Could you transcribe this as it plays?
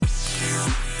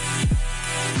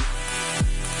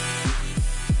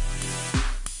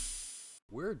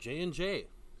J&J.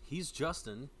 He's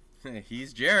Justin.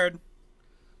 He's Jared.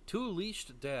 Two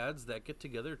leashed dads that get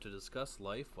together to discuss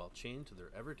life while chained to their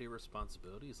everyday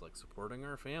responsibilities like supporting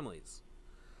our families.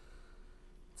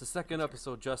 It's the second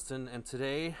episode, Justin, and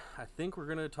today I think we're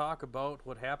going to talk about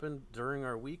what happened during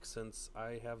our week since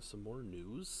I have some more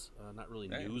news. Not really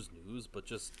news, but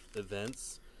just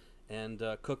events and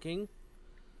cooking.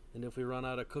 And if we run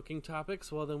out of cooking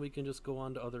topics, well, then we can just go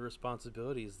on to other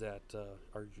responsibilities that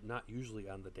are not usually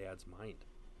on the dad's mind.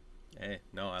 Hey,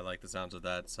 no, I like the sounds of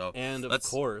that. So, and of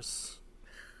course,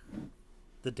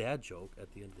 the dad joke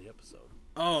at the end of the episode.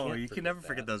 Oh, you can never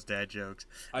forget those dad jokes.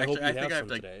 I hope you have some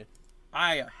today.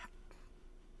 I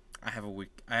have a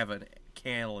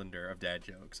calendar of dad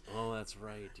jokes. Oh, that's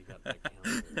right. You got that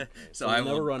calendar. Okay. So I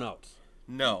will never run out.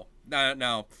 No. I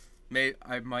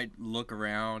might look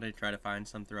around and try to find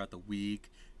some throughout the week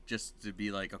just to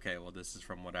be like, okay, well, this is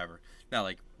from whatever. Not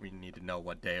like we need to know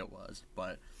what day it was,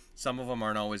 but some of them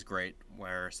aren't always great,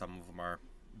 where some of them are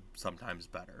sometimes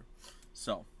better.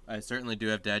 So I certainly do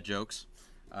have dad jokes.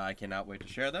 I cannot wait to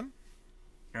share them.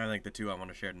 I think the two I want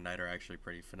to share tonight are actually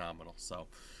pretty phenomenal. So,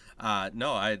 I'm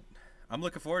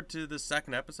looking forward to the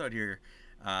second episode here.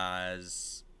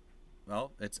 As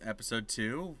well, it's episode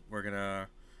 2. We're gonna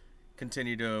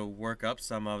continue to work up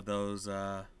some of those,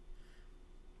 or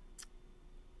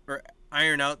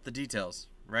iron out the details,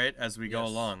 right, as we go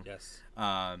along. Yes.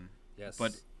 Yes.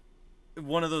 But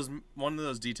one of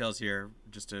those details here,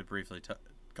 just to briefly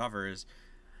cover, is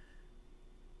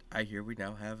I hear we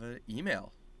now have an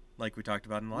email, like we talked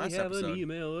about in the last episode. We have an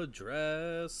email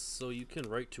address, so you can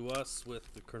write to us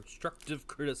with the constructive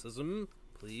criticism,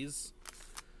 please.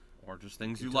 Or just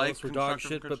things you like. We're dog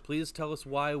shit, but please tell us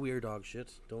why we are dog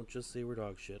shit. Don't just say we're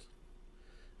dog shit.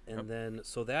 And then,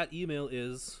 so that email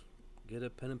is, get a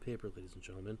pen and paper, ladies and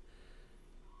gentlemen.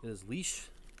 It is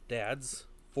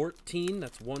leashdads14,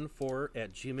 that's 14,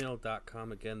 at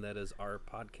gmail.com. Again, that is our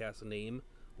podcast name,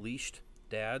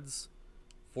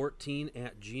 leashdads14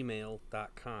 at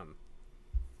gmail.com.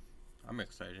 I'm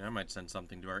excited. I might send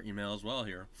something to our email as well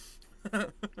here.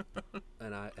 and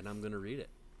I'm going to read it.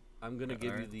 I'm going to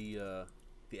give you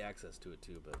the access to it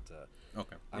too, but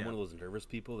okay. I'm one of those nervous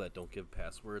people that don't give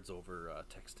passwords over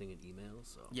texting and email.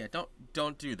 So yeah,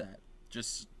 don't do that.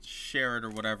 Just share it or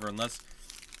whatever, unless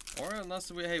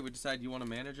we decide you want to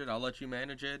manage it. I'll let you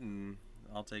manage it, and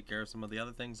I'll take care of some of the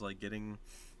other things like getting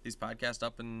these podcasts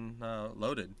up and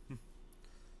loaded.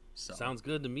 So sounds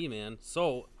good to me, man.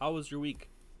 So how was your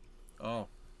week? Oh,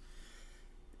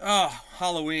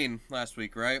 Halloween last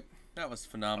week, right? That was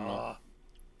phenomenal.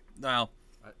 Now,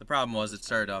 the problem was it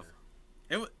started off.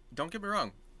 Don't get me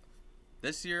wrong.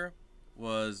 This year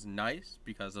was nice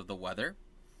because of the weather.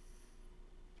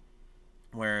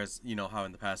 Whereas, you know how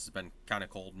in the past it's been kind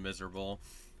of cold and miserable.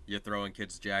 You're throwing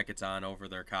kids' jackets on over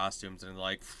their costumes and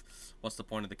like, what's the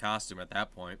point of the costume at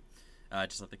that point?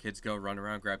 Just let the kids go run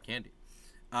around, grab candy.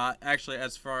 Actually,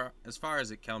 as far as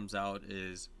it comes out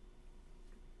is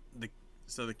the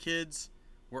kids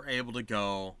were able to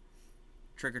go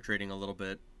trick-or-treating a little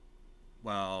bit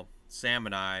while Sam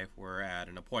and I were at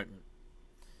an appointment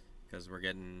because we're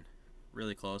getting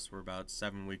really close. We're about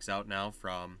 7 weeks out now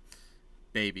from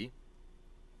baby,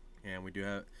 and we do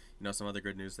have some other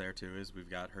good news there too. Is we've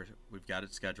got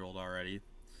it scheduled already.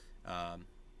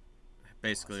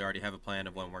 Basically, awesome. Already have a plan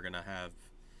of when we're gonna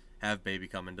have baby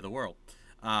come into the world,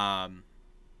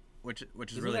 which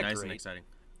is really nice and exciting.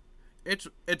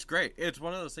 It's great. It's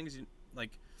one of those things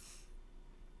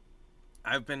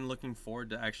I've been looking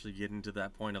forward to actually getting to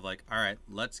that point of like, all right,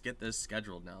 let's get this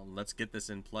scheduled now. Let's get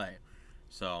this in play.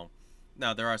 So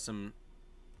now there are some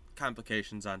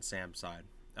complications on Sam's side,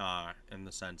 in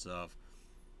the sense of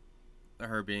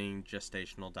her being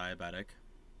gestational diabetic,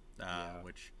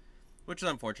 which is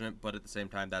unfortunate, but at the same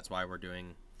time, that's why we're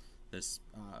doing this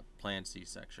planned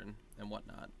C-section and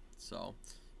whatnot. So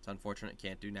it's unfortunate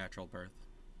can't do natural birth,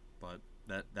 but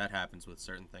that happens with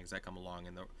certain things that come along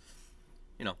in the,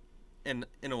 in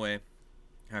a way,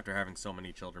 after having so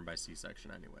many children by C-section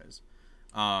anyways.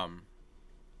 Well,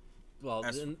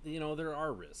 there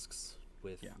are risks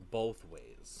with both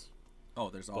ways.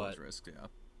 Oh, there's always risks,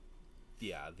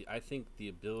 Yeah, I think the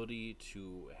ability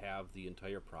to have the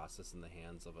entire process in the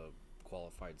hands of a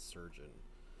qualified surgeon,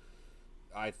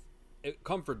 it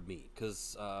comforted me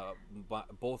because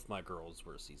both my girls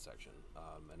were C-section,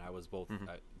 and I was both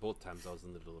times I was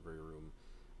in the delivery room.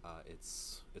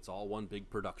 It's all one big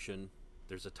production.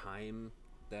 There's a time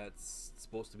that's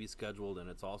supposed to be scheduled, and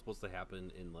it's all supposed to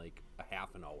happen in like a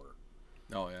half an hour.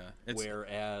 Oh yeah.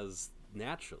 Whereas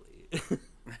naturally,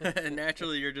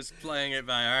 you're just playing it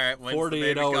by all right. When's 48 the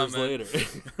baby hours coming? later.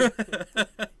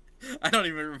 I don't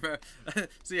even remember.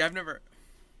 See, I've never.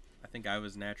 I think I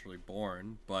was naturally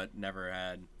born, but never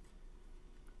had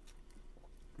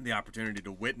the opportunity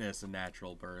to witness a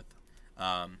natural birth,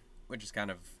 which is kind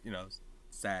of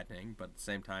saddening, but at the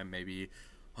same time maybe,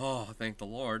 oh, thank the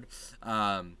Lord,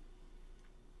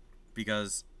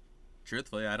 because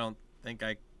truthfully I don't think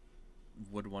I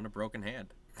would want a broken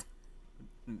hand,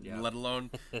 let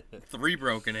alone 3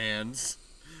 broken hands.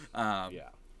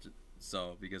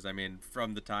 So because I mean,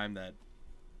 from the time that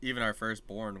even our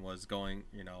firstborn was going,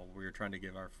 we were trying to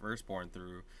give our firstborn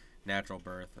through natural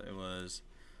birth, it was,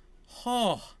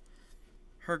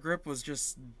 her grip was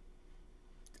just,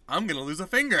 I'm gonna lose a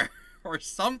finger or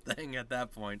something at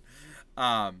that point.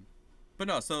 But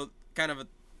no, so kind of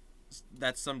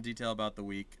that's some detail about the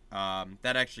week.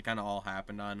 That actually kind of all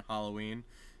happened on Halloween,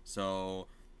 so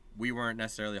we weren't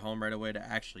necessarily home right away to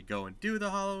actually go and do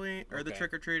the Halloween or the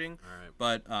trick-or-treating. All right.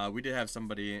 But we did have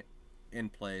somebody in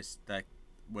place that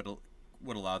would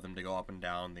allow them to go up and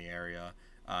down the area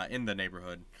in the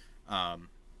neighborhood.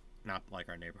 Not like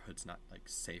our neighborhood's not like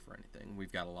safe or anything.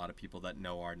 We've got a lot of people that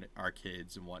know our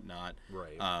kids and whatnot.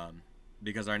 Right.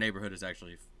 Because our neighborhood is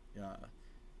actually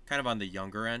kind of on the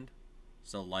younger end.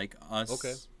 So like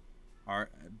us, our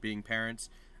being parents,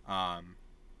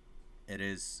 it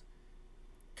is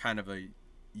kind of a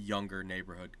younger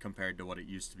neighborhood compared to what it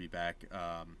used to be back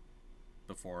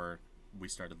before we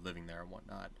started living there and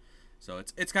whatnot. So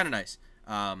it's kind of nice.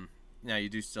 Now you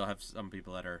do still have some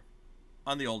people that are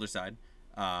on the older side,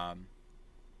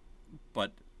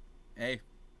 but hey,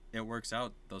 it works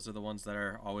out. Those are the ones that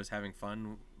are always having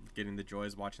fun, getting the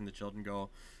joys, watching the children go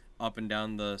up and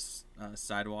down the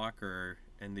sidewalk or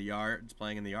in the yards,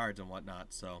 playing in the yards and whatnot.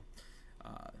 So,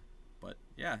 but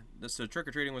yeah, so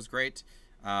trick-or-treating was great.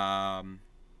 The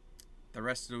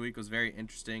rest of the week was very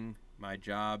interesting. My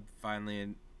job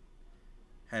finally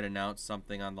had announced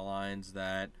something on the lines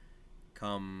that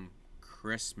come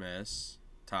Christmas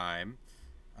time,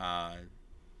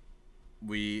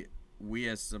 we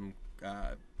as some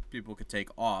people could take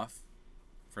off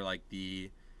for like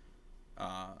the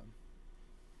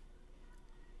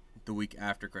week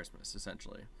after Christmas,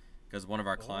 essentially, because one of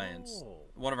our clients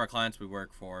we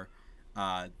work for,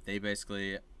 they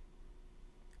basically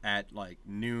at like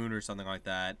noon or something like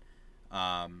that,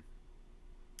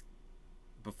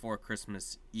 before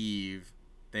Christmas Eve,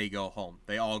 they go home.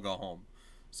 They all go home.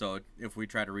 So if we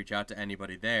try to reach out to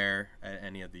anybody there at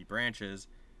any of the branches,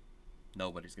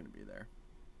 nobody's going to be there.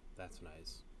 That's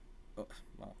nice.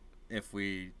 Well, if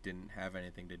we didn't have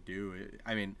anything to do,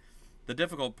 I mean, the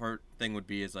difficult thing would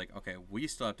be is like, okay, we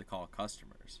still have to call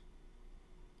customers,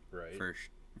 right,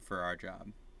 for our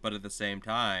job. But at the same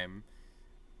time,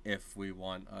 if we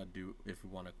want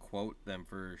to quote them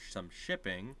for some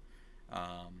shipping,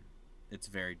 it's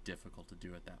very difficult to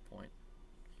do at that point.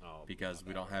 Because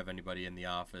we don't have anybody in the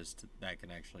office that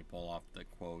can actually pull off the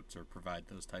quotes or provide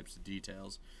those types of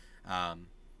details. And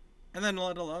then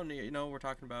let alone, we're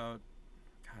talking about,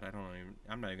 God,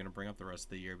 I'm not even going to bring up the rest of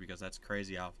the year because that's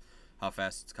crazy how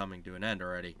fast it's coming to an end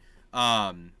already.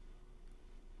 I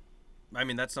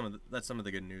mean, that's some of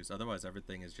the good news. Otherwise,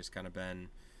 everything has just kind of been,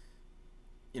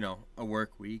 a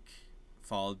work week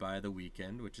followed by the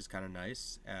weekend, which is kind of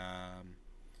nice.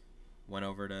 Went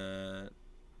over to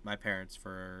my parents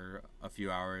for a few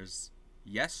hours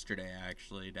yesterday,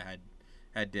 actually, to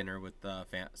had dinner with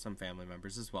some family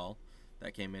members as well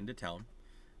that came into town.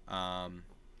 And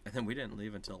then we didn't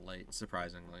leave until late,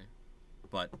 surprisingly.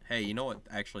 But hey, you know what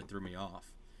actually threw me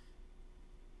off?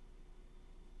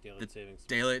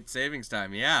 Daylight savings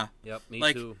time, yeah. Yep,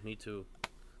 me too.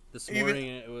 This morning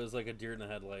it was like a deer in the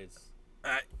headlights.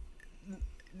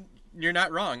 You're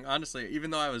not wrong, honestly.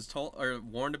 Even though I was told or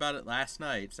warned about it last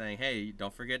night, saying, "Hey,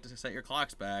 don't forget to set your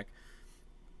clocks back."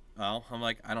 Well, I'm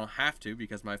like, I don't have to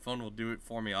because my phone will do it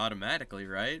for me automatically,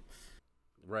 right?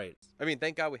 Right. I mean,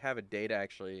 thank God we have a day to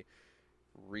actually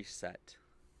reset.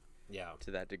 Yeah.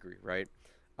 To that degree, right?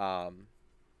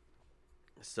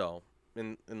 So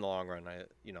in the long run,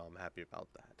 I'm happy about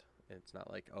that. It's not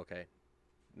like, okay,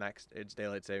 next it's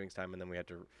daylight savings time, and then we have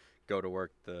to go to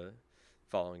work the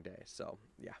following day. So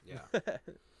yeah.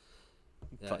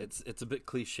 Yeah, it's a bit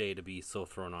cliche to be so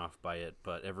thrown off by it,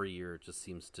 but every year it just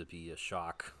seems to be a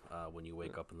shock when you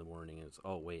wake up in the morning and it's,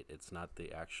 oh wait, it's not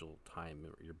the actual time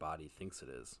your body thinks it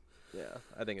is. Yeah,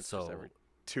 I think it's just every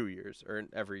 2 years or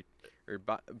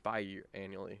by year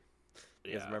annually.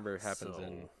 Because remember, it happens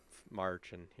in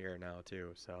March and here now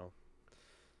too. So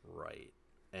right,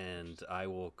 and I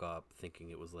woke up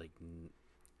thinking it was like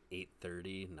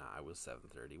 8:30. Nah, it was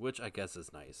 7:30, which I guess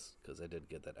is nice because I did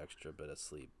get that extra bit of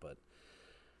sleep. But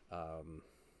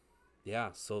yeah,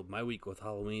 so my week with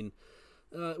Halloween,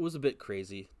 It was a bit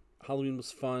crazy. Halloween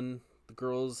was fun. The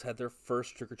girls had their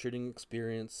first trick or treating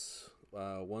experience.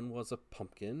 One was a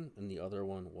pumpkin, and the other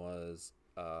one was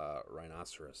a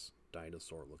rhinoceros,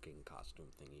 dinosaur looking costume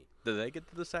thingy. Do they get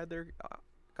to decide their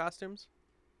costumes?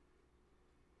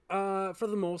 For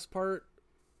the most part,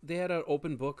 they had an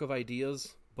open book of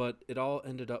ideas, but it all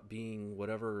ended up being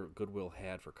whatever Goodwill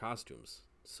had for costumes.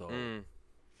 So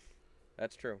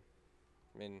That's true.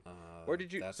 I mean, where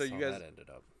did you? That's So you how guys. that ended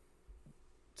up.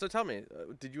 So tell me,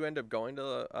 did you end up going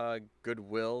to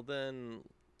Goodwill then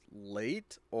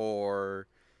late or?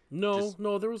 No,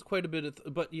 no, there was quite a bit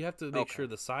of, but you have to make Okay. sure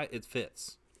the size it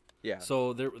fits. Yeah.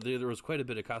 So there was quite a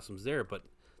bit of costumes there, but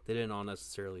they didn't all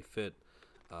necessarily fit.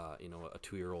 A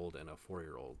 2-year-old and a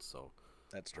 4-year-old. So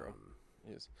That's true.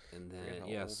 Yes. and Forget then how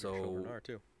yeah, old your children so are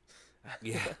too.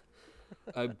 yeah,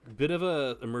 a bit of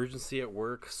a emergency at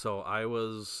work. So I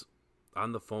was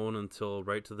on the phone until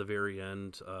right to the very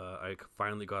end. I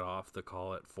finally got off the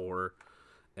call at 4,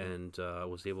 and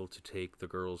was able to take the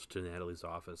girls to Natalie's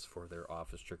office for their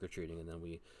office trick or treating, and then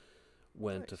we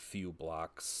went a few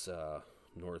blocks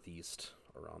northeast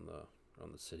around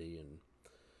the city, and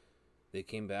they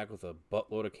came back with a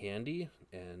buttload of candy,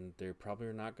 and they're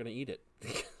probably not going to eat it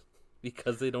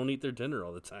because they don't eat their dinner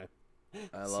all the time.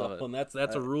 I love it. And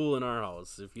that's a rule in our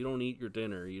house. If you don't eat your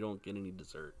dinner, you don't get any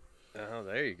dessert. Oh,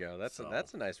 there you go. That's So-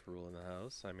 that's a nice rule in the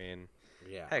house. I mean,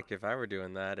 Yeah. heck, if I were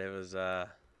doing that, it was I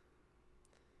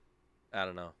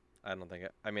don't know. I don't think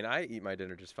I mean, I eat my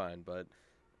dinner just fine, but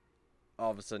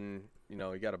all of a sudden,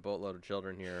 you got a boatload of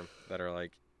children here that are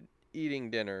like eating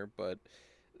dinner, but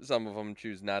some of them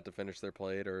choose not to finish their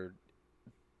plate or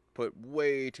put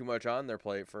way too much on their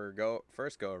plate for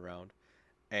first go around,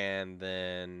 and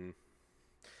then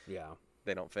Yeah.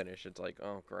 they don't finish. It's like,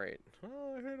 oh great,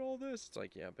 oh, I had all this. It's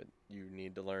like, yeah, but you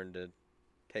need to learn to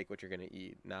take what you're gonna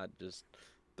eat, not just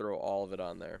throw all of it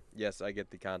on there. Yes, I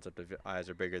get the concept of your eyes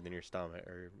are bigger than your stomach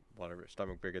or whatever,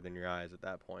 stomach bigger than your eyes at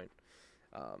that point.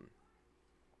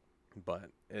 But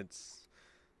it's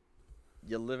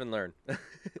you live and learn.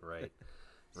 Right.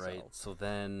 Right. So, So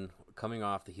then, coming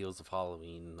off the heels of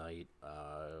Halloween night,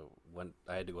 when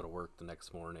I had to go to work the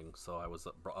next morning, so I was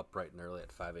up bright and early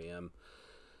at 5 a.m.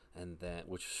 and then,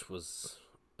 which was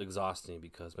exhausting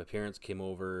because my parents came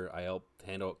over. I helped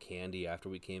hand out candy after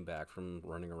we came back from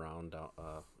running around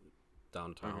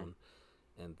downtown,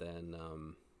 and then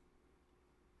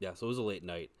yeah, so it was a late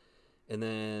night, and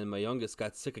then my youngest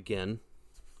got sick again.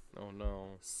 oh no.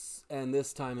 And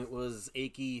this time it was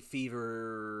achy,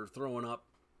 fever, throwing up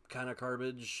kind of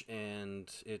garbage, and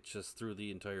it just threw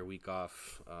the entire week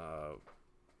off.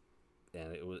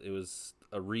 And it was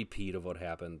a repeat of what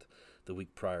happened the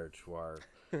week prior to our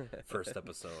first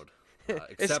episode.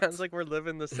 It sounds like we're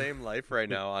living the same life right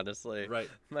now, honestly. Right.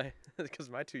 Because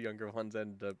my two younger ones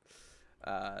ended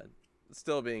up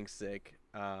still being sick.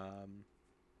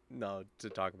 No, to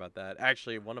talk about that.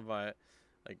 Actually,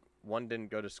 one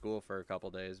didn't go to school for a couple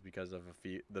days because of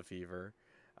the fever.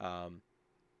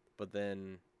 But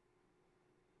then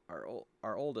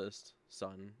our oldest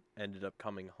son ended up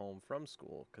coming home from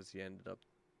school because he ended up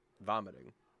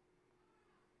vomiting.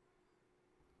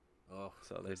 Oh,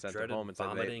 So they the sent him dreaded home and said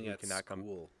that vomiting he at cannot come.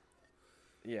 school.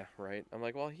 Yeah, right. I'm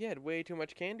like, well, he had way too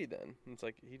much candy then. And it's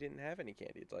like, he didn't have any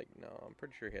candy. It's like, no, I'm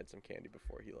pretty sure he had some candy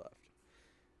before he left.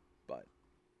 But,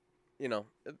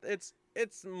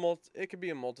 it could be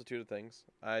a multitude of things.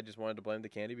 I just wanted to blame the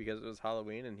candy because it was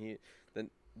Halloween, and then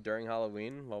during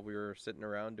Halloween, while we were sitting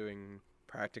around doing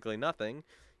practically nothing,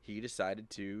 he decided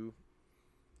to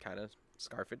kind of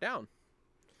scarf it down.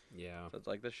 Yeah. So it's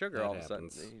like the sugar That all happens. of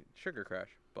a sudden, sugar crash.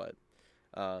 But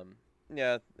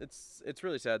yeah, it's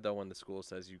really sad though when the school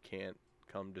says you can't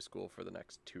come to school for the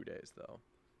next 2 days though.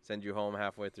 Send you home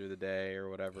halfway through the day or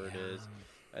whatever it is,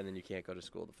 and then you can't go to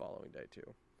school the following day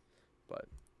too. But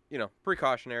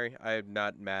precautionary. I'm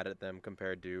not mad at them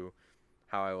compared to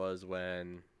how I was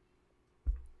when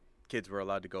kids were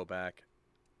allowed to go back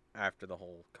after the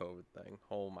whole COVID thing.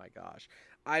 Oh my gosh,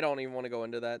 I don't even want to go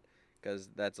into that because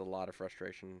that's a lot of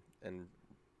frustration and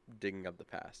digging up the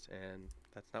past, and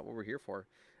that's not what we're here for.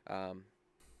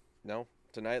 No,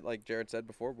 tonight, like Jared said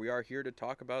before, we are here to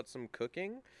talk about some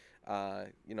cooking.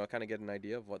 Kind of get an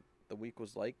idea of what the week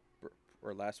was like,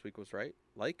 or last week was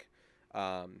like.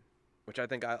 Which I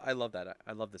think I love that.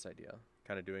 I love this idea.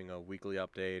 Kind of doing a weekly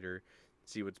update or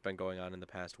see what's been going on in the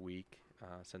past week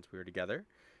since we were together.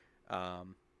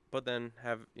 But then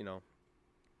have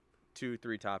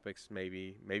 2-3 topics,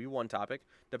 maybe one topic,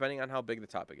 depending on how big the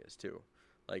topic is too.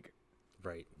 Like,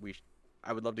 Right.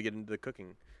 I would love to get into the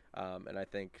cooking, and I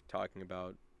think talking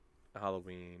about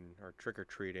Halloween or trick or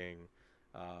treating,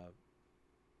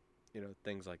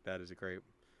 things like that is a great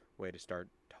way to start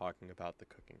talking about the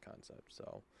cooking concept.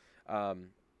 So, um,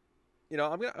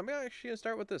 I'm actually gonna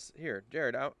start with this here,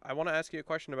 Jared. I want to ask you a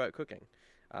question about cooking.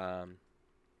 Um,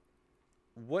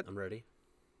 what I'm ready.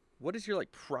 what is your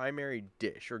like primary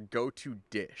dish or go-to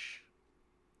dish?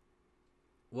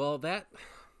 Well,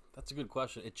 that's a good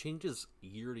question. It changes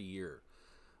year to year.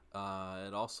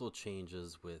 It also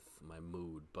changes with my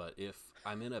mood. But if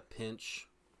I'm in a pinch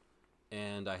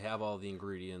and I have all the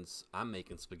ingredients, I'm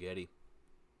making spaghetti.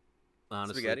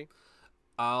 Honestly, Spaghetti?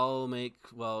 I'll make,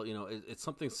 well, it's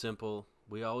something simple.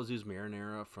 We always use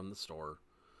marinara from the store.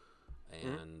 Hmm.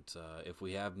 And if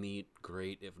we have meat,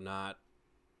 great. If not,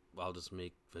 I'll just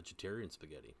make vegetarian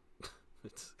spaghetti.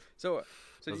 It So,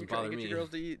 do you doesn't try to bother get your me. girls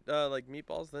to eat like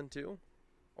meatballs then too,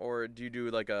 or do you do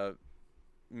like a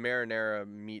marinara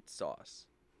meat sauce?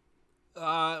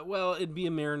 Well, it'd be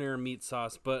a marinara meat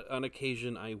sauce, but on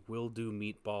occasion I will do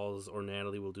meatballs, or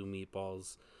Natalie will do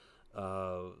meatballs.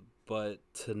 Uh, but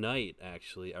tonight,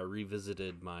 actually, I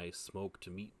revisited my smoked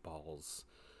meatballs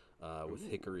with Ooh.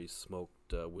 hickory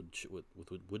smoked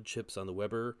with wood chips on the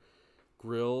Weber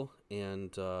grill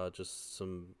and just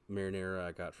some marinara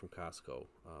I got from Costco,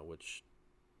 which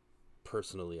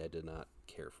personally I did not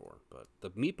care for. But the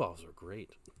meatballs are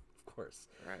great, of course.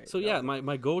 Right. So yeah, No.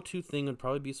 my go-to thing would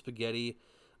probably be spaghetti.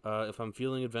 If I'm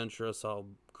feeling adventurous, I'll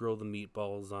grill the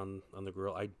meatballs on the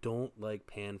grill. I don't like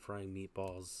pan frying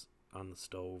meatballs on the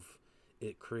stove.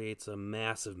 It creates a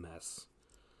massive mess,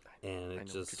 and I it know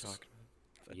what you're just talking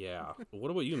yeah. What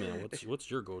about you, man? What's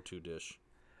your go-to dish?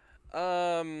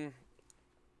 about.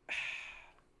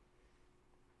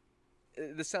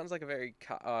 This sounds like a very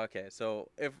okay. So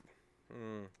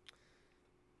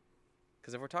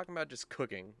because if we're talking about just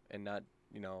cooking and not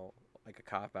like a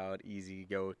cop out easy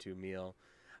go to meal,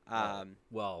 Oh, um,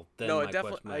 well, then no, it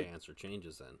definitely my answer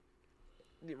changes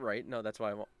then. right. No, that's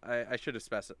why I should have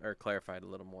specified or clarified a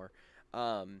little more.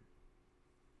 Um,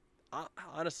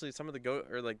 Honestly, some of the go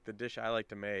or like the dish I like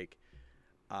to make,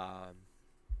 um,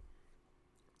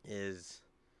 is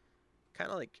kind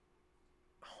of like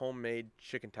homemade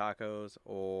chicken tacos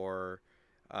or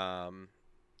um,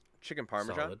 chicken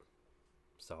parmesan. Solid,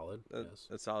 solid. A, Yes.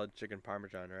 a solid chicken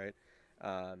parmesan, right?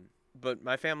 Um, but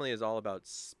my family is all about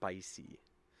spicy.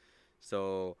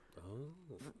 So,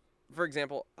 Oh, for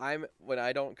example, when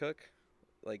I don't cook,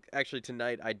 like actually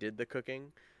tonight I did the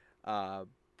cooking, uh,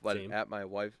 but same. at my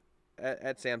wife,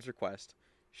 at Sam's request,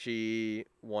 she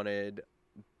wanted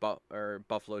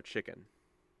buffalo chicken.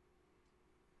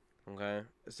 Okay,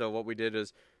 so what we did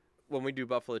is when we do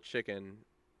buffalo chicken,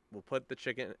 we'll put the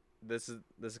chicken. This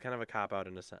is kind of a cop out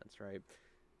in a sense, right?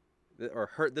 Or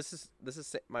her. This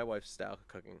is my wife's style of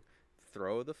cooking.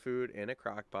 Throw the food in a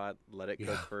crock pot, let it cook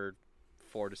Yeah. for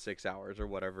 4 to 6 hours or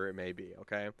whatever it may be.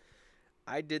 Okay,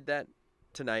 I did that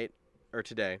tonight or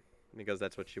today because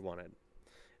that's what she wanted.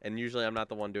 And usually I'm not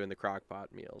the one doing the crock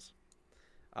pot meals.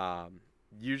 Um,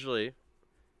 Usually,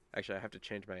 actually, I have to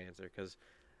change my answer because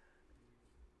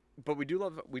but we do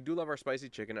love our spicy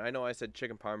chicken. I know I said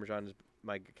chicken parmesan is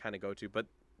my kind of go-to, but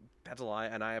that's a lie,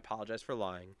 and I apologize for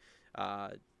lying. Uh,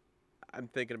 I'm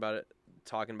thinking about it,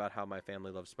 talking about how my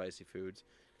family loves spicy foods.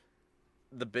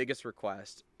 The biggest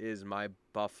request is my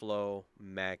buffalo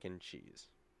mac and cheese.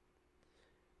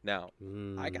 Now,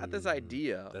 I got this Mmm.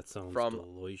 idea That sounds from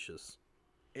delicious.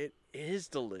 it is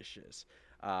delicious,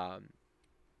 um,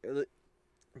 it-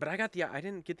 but I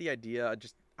didn't get the idea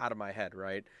just out of my head,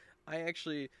 right? I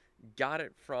actually got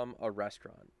it from a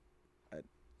restaurant. Uh,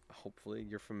 Hopefully,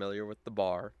 you're familiar with the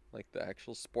bar, like the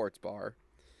actual sports bar.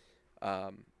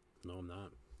 Um, No, I'm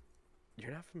not.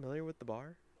 you're not familiar with the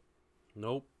bar?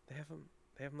 Nope. They have them.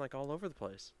 They have them like all over the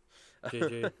place.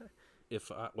 JJ,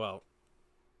 if I well,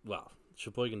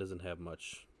 Sheboygan doesn't have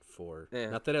much for. Yeah.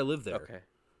 Not that I live there. Okay.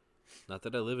 Not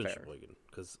that I live in Fair. Sheboygan,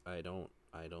 because I don't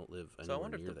live So I anywhere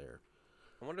wonder if near the there.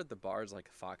 I wonder if the bar's like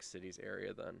Fox Cities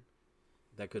area then,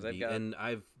 That because could they've be, got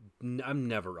and I'm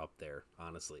never up there,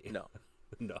 honestly. no,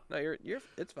 No. no. You're.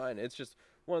 It's fine. It's just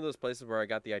one of those places where I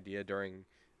got the idea during.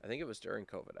 I think it was during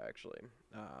COVID actually.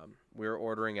 We were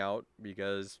ordering out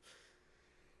because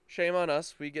shame on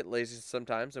us. We get lazy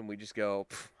sometimes and we just go.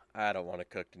 I don't want to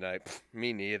cook tonight.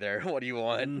 Me neither. What do you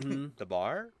Mm-hmm. want? The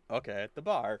bar? Okay, at the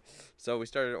bar. So we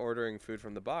started ordering food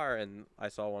from the bar, and I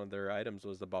saw one of their items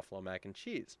was the buffalo mac and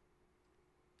cheese.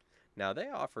 Now they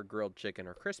offer grilled chicken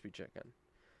or crispy chicken.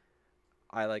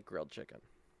 I like grilled chicken.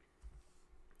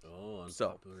 Oh, So,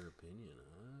 unpopular opinion,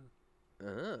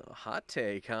 huh? hot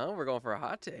take, huh? We're going for a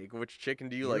hot take. Which chicken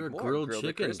do you You're like a more, grilled grilled or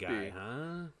chicken guy, crispy?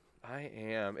 huh? I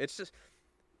am. It's just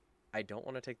I don't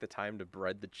want to take the time to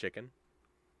bread the chicken.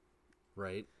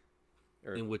 Right.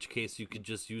 Or In which case, you could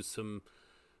just use some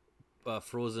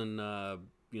frozen,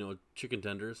 chicken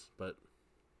tenders, but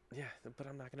Yeah, but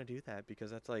I'm not gonna do that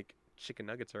because that's like chicken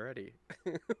nuggets already.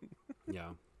 yeah.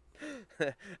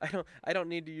 I don't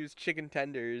need to use chicken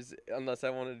tenders unless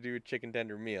I want to do a chicken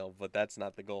tender meal, but that's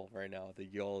not the goal right now. The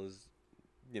goal is,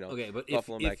 Okay, but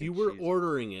buffalo mac if you and were cheese.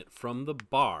 ordering it from the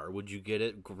bar, would you get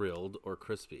it grilled or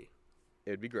crispy?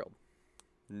 It would be grilled,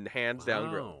 hands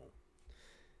down grilled. Wow.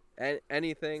 And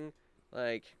anything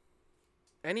like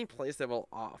any place that will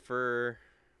offer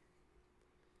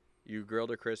you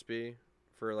grilled or crispy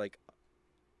for like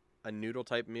a noodle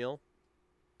type meal,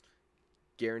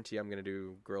 guarantee I'm gonna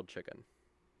do grilled chicken.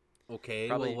 Okay,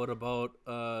 Probably well, what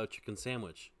about chicken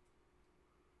sandwich?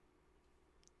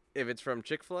 if it's from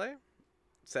Chick-fil-A.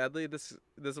 Sadly, this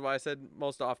is why I said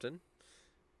most often.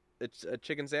 It's a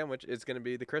chicken sandwich. It's gonna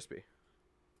be the crispy.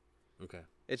 Okay.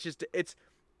 It's.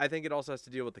 I think it also has to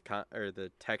deal with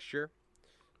the texture.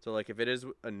 So like if it is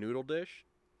a noodle dish,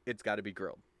 it's got to be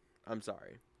grilled. I'm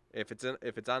sorry. If it's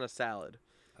on a salad,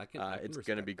 I can it's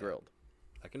gonna be respect that. grilled.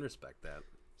 I can respect that.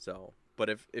 So, but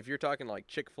if you're talking like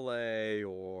Chick-fil-A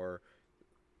or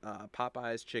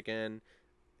Popeyes chicken,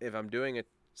 if I'm doing a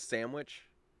sandwich,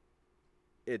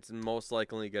 it's most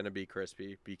likely going to be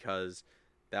crispy because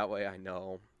that way I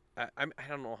know. I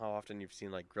don't know how often you've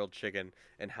seen like grilled chicken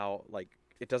and how like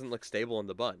it doesn't look stable in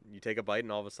the bun. You take a bite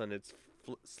and all of a sudden it's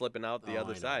slipping out the Oh,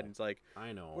 other I side. know. And it's like,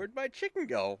 I know. where'd my chicken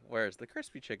go? Whereas the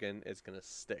crispy chicken is going to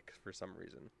stick for some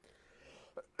reason.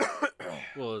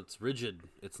 Well, it's rigid.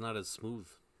 It's not as smooth.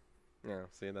 Yeah,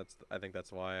 see, I think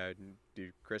that's why I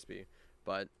do crispy,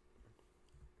 but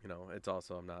it's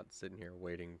also I'm not sitting here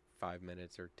waiting 5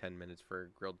 minutes or 10 minutes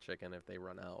for grilled chicken if they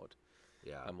run out.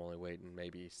 Yeah. I'm only waiting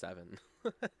maybe 7.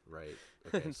 Right.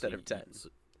 Okay. Instead of 10. So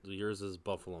yours is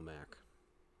buffalo mac.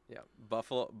 Yeah,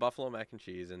 buffalo mac and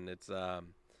cheese, and it's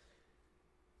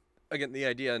again the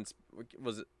idea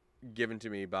was given to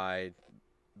me by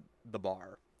the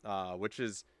bar, which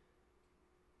is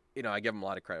I give them a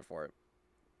lot of credit for it.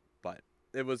 But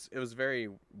it was very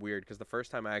weird because the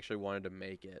first time I actually wanted to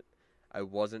make it, I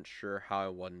wasn't sure how I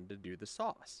wanted to do the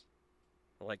sauce.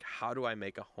 Like, how do I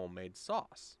make a homemade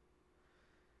sauce?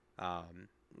 And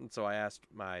so I asked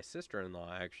my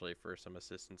sister-in-law actually for some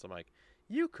assistance. I'm like,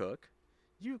 you cook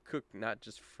not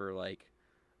just for like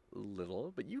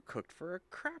little, but you cooked for a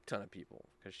crap ton of people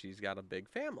because she's got a big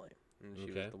family and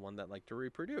she Okay. was the one that liked to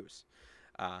reproduce.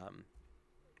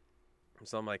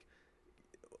 So I'm like,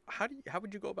 how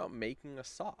would you go about making a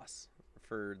sauce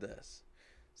for this?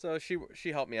 So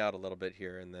she helped me out a little bit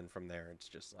here, and then from there it's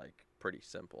just like pretty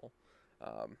simple.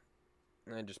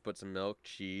 And I just put some milk,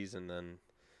 cheese, and then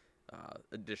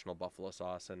additional buffalo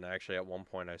sauce. And actually, at one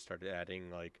point, I started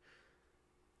adding like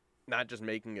not just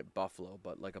making it buffalo,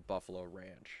 but like a buffalo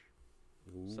ranch.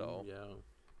 Ooh, So, yeah.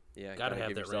 Yeah, Gotta have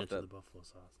give that yourself ranch in the buffalo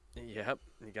sauce. Yep,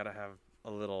 you gotta have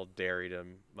a little dairy to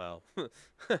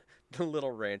the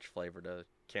little ranch flavor to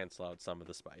cancel out some of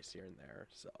the spice here and there.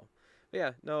 So, but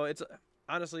yeah, no, it's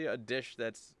honestly a dish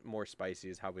that's more spicy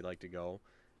is how we like to go.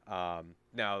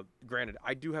 Now, granted,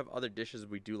 I do have other dishes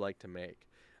we do like to make,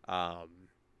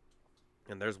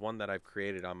 and there's one that I've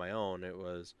created on my own.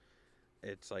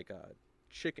 It's like a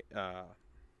chicken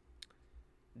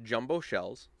jumbo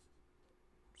shells.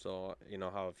 So you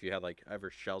know how if you had like ever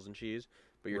shells and cheese,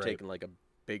 but you're Right. taking like a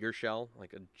bigger shell,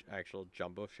 like an actual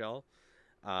jumbo shell,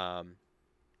 um,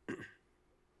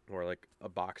 or like a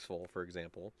box full, for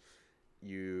example.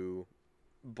 You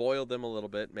boil them a little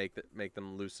bit, make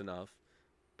them loose enough,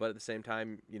 but at the same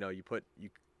time, you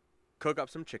cook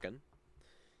up some chicken.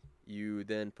 You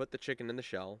then put the chicken in the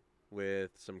shell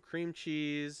with some cream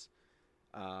cheese,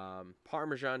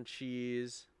 Parmesan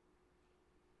cheese,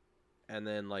 and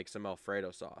then like some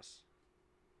Alfredo sauce.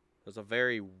 It was a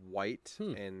very white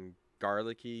and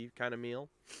garlicky kind of meal.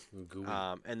 Gooey.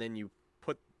 And then you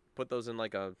put those in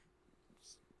like a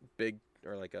big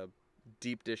or like a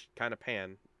deep dish kind of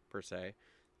pan per se.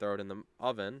 Throw it in the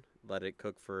oven. Let it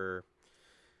cook for,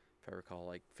 if I recall,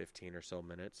 like 15 or so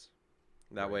minutes.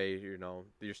 That Right. way, you're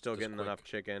still Just getting quick. enough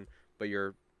chicken, but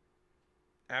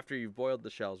after you've boiled the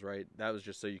shells, right? That was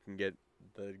just so you can get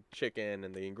the chicken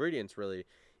and the ingredients really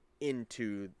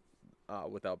into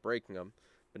without breaking them.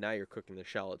 But now you're cooking the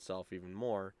shell itself even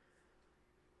more.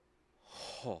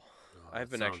 Oh, I've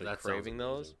been actually that sounds craving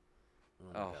those.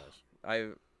 amazing. Oh my Oh,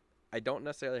 gosh. I don't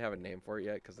necessarily have a name for it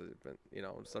yet because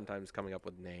sometimes coming up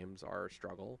with names are a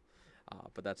struggle.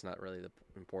 But that's not really the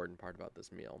important part about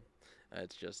this meal.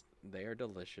 It's just they are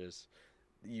delicious.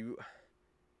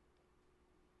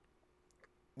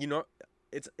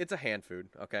 It's a hand food.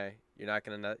 Okay, you're not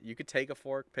gonna. You could take a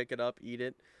fork, pick it up, eat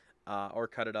it, or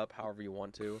cut it up however you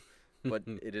want to. But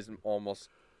it is almost.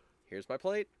 Here's my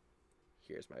plate.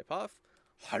 here's my puff.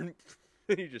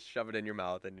 You just shove it in your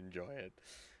mouth and enjoy it.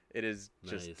 It is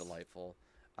just Nice. delightful.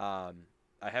 I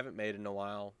haven't made it in a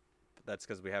while. But that's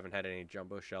because we haven't had any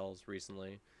jumbo shells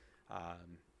recently.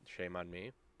 Shame on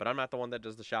me. But I'm not the one that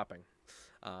does the shopping.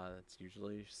 It's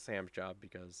usually Sam's job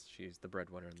because she's the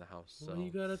breadwinner in the house. So Well,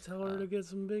 you gotta tell her to get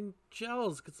some big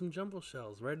shells, get some jumbo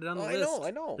shells. Write it on the I list. know,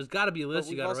 I know. There's gotta be a list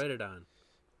we've you gotta also- write it on.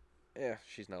 yeah,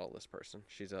 she's not a list person.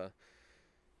 She's a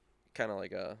kind of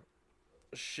like a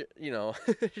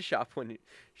shop when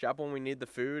we need the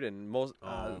food, and most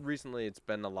Oh. recently it's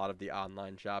been a lot of the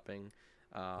online shopping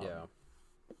Yeah.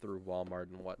 through Walmart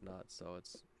and whatnot, so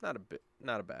it's not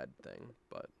a bad thing,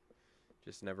 but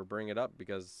just never bring it up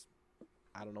because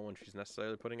I don't know when she's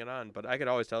necessarily putting it on. But I could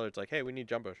always tell her, it's like, hey, we need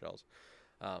jumbo shells,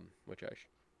 which I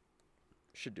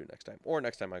should do next time, or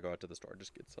next time I go out to the store,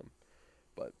 just get some.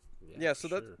 But yeah, so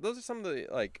sure. those are some of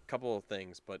the couple of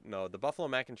things. But no, the buffalo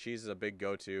mac and cheese is a big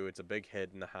go-to. It's a big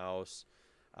hit in the house.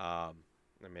 I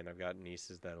mean, I've got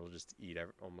nieces that'll just eat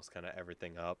almost kind of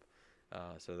everything up,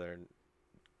 so they're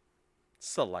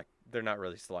not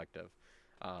really selective.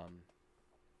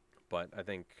 But I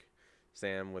think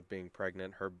Sam, with being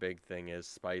pregnant, her big thing is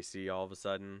spicy all of a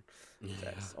sudden. Yeah.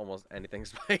 That's almost anything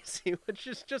spicy, which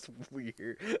is just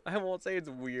weird. I won't say it's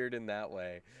weird in that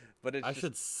way, but it's I just,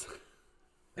 should. s-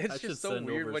 it's I just should so send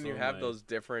weird over when you some of have my- those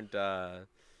different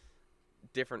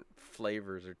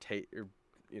flavors or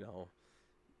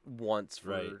wants for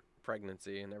Right.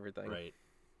 pregnancy and everything. Right.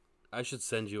 I should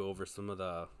send you over some of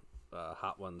the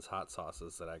hot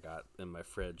sauces that I got in my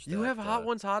fridge. You that, have Hot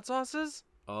Ones hot sauces?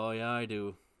 Oh yeah, I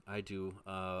do.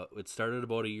 It started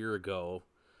about a year ago.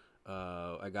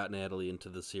 I got Natalie into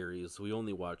the series. We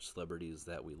only watch celebrities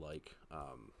that we like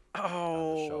on the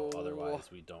show. Otherwise,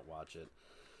 we don't watch it.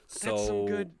 So That's some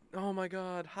good. Oh my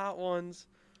God, Hot Ones.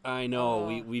 I know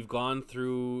Oh. we've gone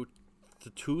through the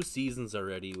 2 seasons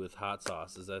already with hot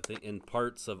sauces. I think, and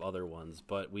parts of other ones,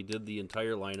 but we did the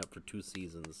entire lineup for 2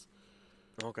 seasons.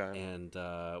 Okay. And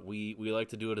we like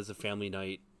to do it as a family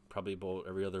night, probably about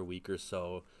every other week or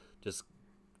so. Just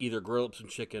either grill up some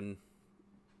chicken,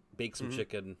 bake some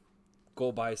chicken,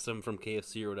 go buy some from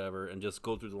KFC or whatever, and just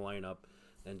go through the lineup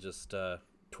and just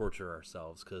torture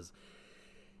ourselves because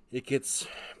it gets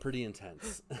pretty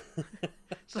intense.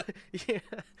 Yeah.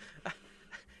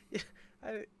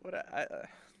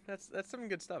 That's some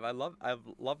good stuff. I've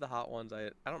loved the Hot Ones. I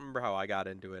don't remember how I got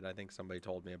into it. I think somebody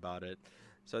told me about it.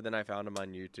 So then I found them on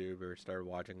YouTube or started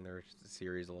watching their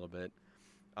series a little bit.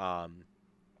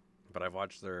 But I've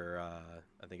watched their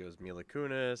I think it was Mila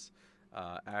Kunis,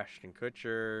 Ashton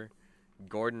Kutcher,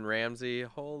 Gordon Ramsay.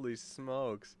 Holy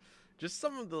smokes. Just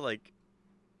some of the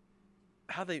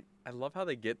I love how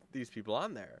they get these people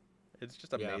on there. It's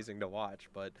just Yeah. amazing to watch.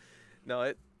 But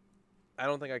no, I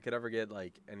don't think I could ever get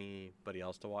anybody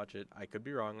else to watch it. I could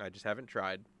be wrong. I just haven't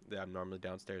tried. I'm normally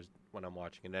downstairs when I'm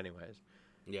watching it anyways.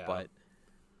 Yeah. But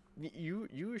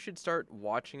you should start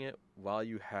watching it while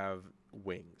you have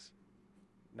wings.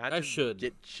 Not I just should.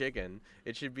 get chicken.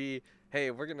 It should be,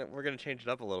 hey, we're gonna change it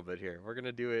up a little bit here. We're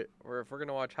gonna do it, or if we're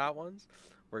gonna watch Hot Ones,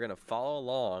 we're gonna follow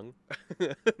along.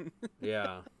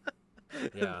 Yeah.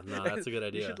 Yeah, no, that's a good You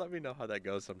idea. should let me know how that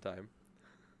goes sometime.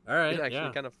 All right. And actually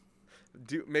Yeah. kind of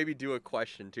do a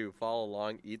question too. Follow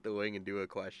along, eat the wing, and do a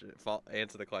question.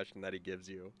 Answer the question that he gives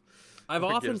you. I've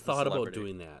or often gives the thought about celebrity.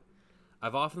 doing that.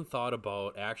 I've often thought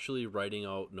about actually writing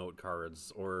out note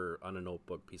cards or on a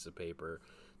notebook piece of paper,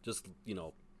 just,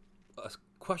 a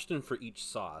question for each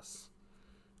sauce.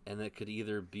 And it could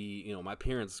either be, my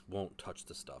parents won't touch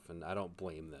the stuff, and I don't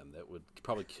blame them. That would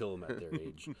probably kill them at their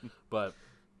age. But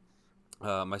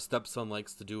my stepson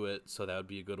likes to do it, so that would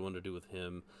be a good one to do with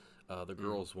him. The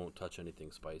girls won't touch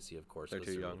anything spicy, of course, They're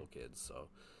because too they're young. little kids. So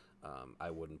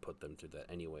I wouldn't put them through that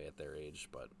anyway at their age.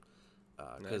 But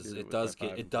I because do it with does my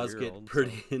get 5 and 3-year-old,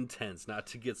 pretty intense. Not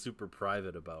to get super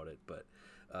private about it, but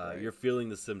you're feeling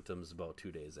the symptoms about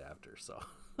 2 days after. So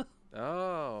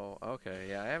Oh, okay.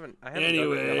 Yeah, I haven't done the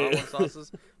Anyway. Hot One sauces,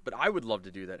 but I would love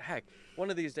to do that. Heck, one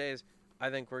of these days, I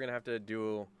think we're gonna have to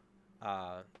do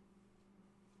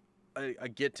a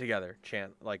get together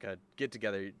like a get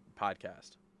together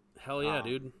podcast. hell yeah, Um,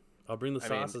 dude! I'll bring the I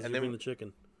mean, sauces. and You then- bring the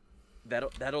chicken.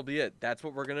 That'll be it. That's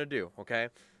what we're gonna do. Okay.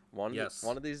 Yes.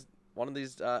 One of these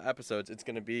episodes, it's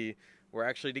gonna be we're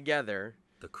actually together,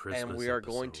 The Christmas. and we are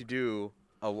going to episode. do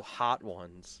a Hot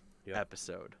Ones Yep.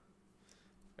 episode,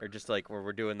 or just like where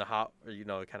we're doing the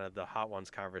kind of the Hot Ones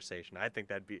conversation. I think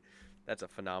that's a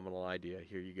phenomenal idea.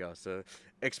 Here you go. So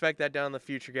expect that down in the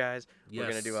future, guys. We're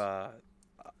gonna do Yes.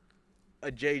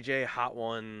 a JJ Hot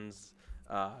Ones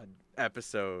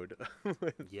episode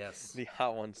with Yes. the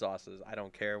Hot One sauces. I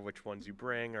don't care which ones you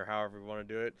bring or however you want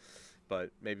to do it, but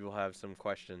maybe we'll have some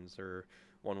questions, or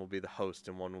one will be the host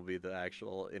and one will be the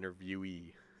actual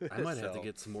interviewee. I might have to So-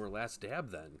 get some more Last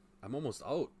Dab then. I'm almost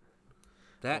out.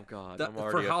 Oh God, I'm for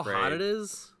already how hot afraid. it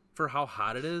is,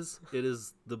 it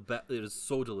is the best. It is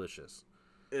so delicious.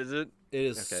 Is it? It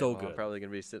is Okay, so well, good. I'm probably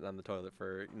gonna be sitting on the toilet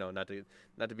for not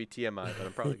to be TMI, but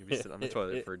I'm probably gonna be sitting on the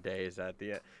toilet for days at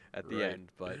the Right.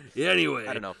 end. But Anyway,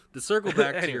 I don't know. To circle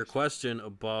back to your Anyways. question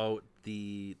about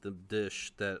the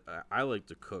dish that I like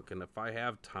to cook, and if I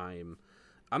have time,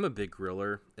 I'm a big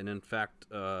griller, and in fact,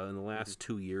 in the last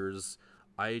 2 years,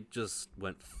 I just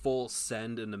went full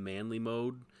send into manly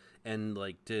mode and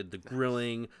like did the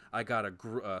grilling. I got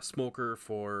a smoker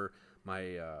for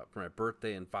my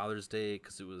birthday and Father's Day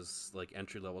because it was like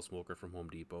entry level smoker from Home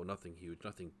Depot. Nothing huge,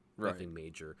 nothing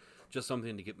major, just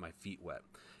something to get my feet wet.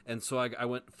 And so I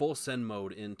went full send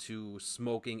mode into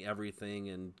smoking everything,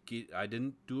 and I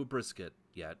didn't do a brisket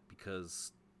yet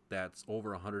because that's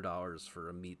over $100 for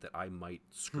a meat that I might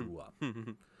screw up.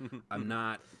 I'm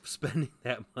not spending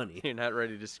that money. You're not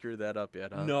ready to screw that up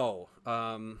yet, huh? No.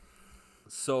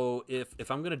 So if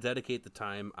I'm gonna dedicate the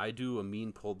time, I do a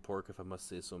mean pulled pork, if I must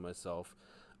say so myself.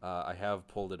 I have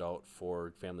pulled it out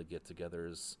for family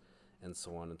get-togethers and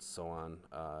so on and so on,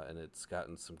 and it's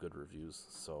gotten some good reviews.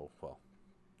 So well,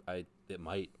 they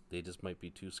just might be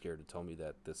too scared to tell me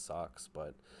that this sucks,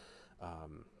 but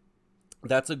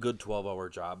that's a good 12-hour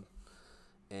job.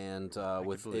 And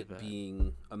with believe it that.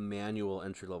 being a manual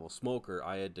entry-level smoker,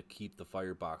 I had to keep the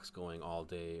firebox going all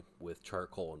day with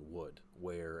charcoal and wood,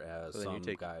 whereas So then you some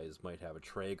take- guys might have a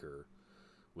Traeger,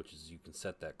 which is you can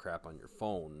set that crap on your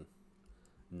phone.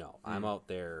 No, I'm out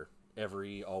there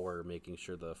every hour making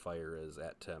sure the fire is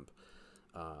at temp.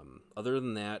 Other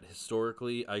than that,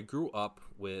 historically, I grew up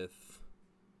with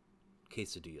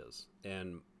quesadillas,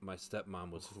 and my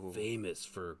stepmom was famous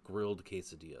for grilled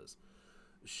quesadillas.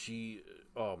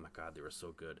 Oh my God, they were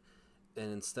so good.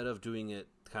 And instead of doing it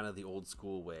kind of the old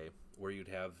school way, where you'd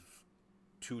have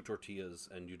 2 tortillas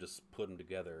and you just put them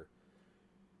together,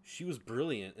 she was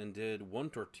brilliant and did 1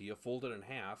 tortilla, fold it in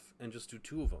half, and just do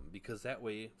 2 of them, because that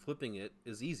way flipping it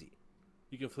is easy.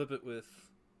 You can flip it with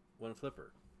 1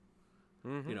 flipper.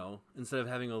 You know, instead of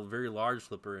having a very large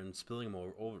flipper and spilling them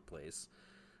all over the place.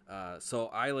 So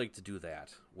I like to do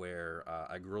that, where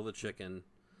I grill the chicken,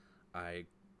 I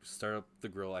start up the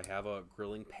grill. I have a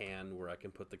grilling pan where I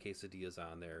can put the quesadillas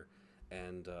on there,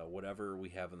 and whatever we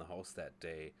have in the house that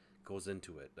day goes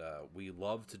into it. We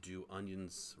love to do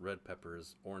onions, red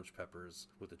peppers, orange peppers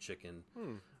with the chicken,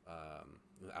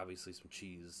 obviously some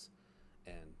cheese,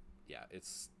 and yeah,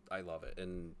 I love it,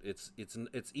 and it's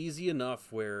easy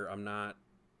enough where I'm not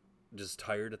just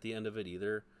tired at the end of it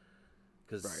either,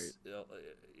 because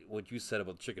what you said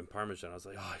about chicken parmesan, I was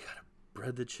like, oh, I gotta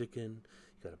bread the chicken.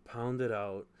 Got to pound it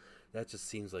out. That just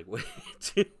seems like way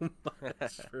too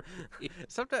much for me.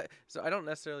 Sometimes, so I don't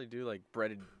necessarily do like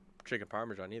breaded chicken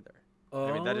parmesan either.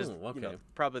 I mean, that is okay.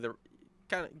 probably the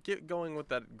kind of get going with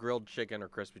that grilled chicken or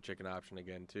crispy chicken option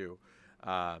again too.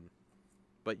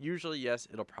 But usually, yes,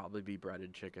 it'll probably be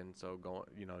breaded chicken. So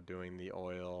doing the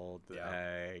oil, the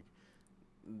egg,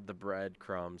 the bread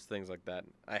crumbs, things like that.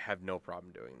 I have no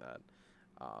problem doing that.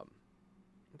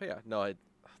 But yeah, no,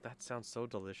 that sounds so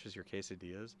delicious, your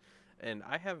quesadillas. And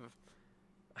I got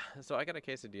a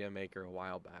quesadilla maker a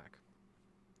while back.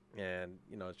 And,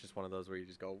 it's just one of those where you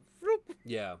just go, whoop,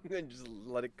 Yeah. and just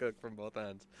let it cook from both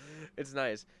ends. It's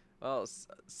nice. Well,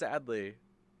 sadly,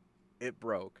 it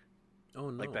broke. Oh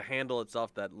no. Like the handle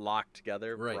itself that locked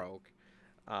together Right. broke.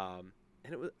 And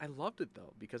I loved it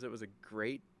though, because it was it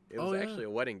Oh, was yeah. actually a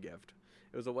wedding gift.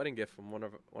 It was a wedding gift from one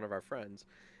of our friends.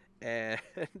 And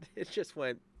it just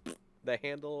went, the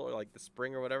handle or like the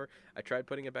spring or whatever. I tried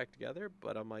putting it back together,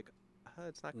 but I'm like,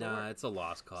 it's not gonna Nah, work. it's a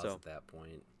lost cause So- at that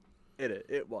point.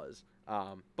 It was.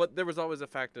 But there was always a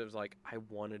fact that it was like I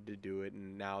wanted to do it,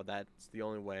 and now that's the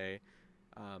only way.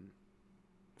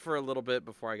 For a little bit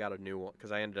before I got a new one,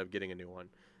 because I ended up getting a new one.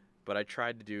 But I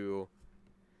tried to do.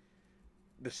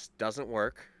 This doesn't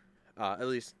work. At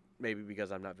least maybe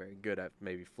because I'm not very good at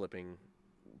maybe flipping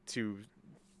two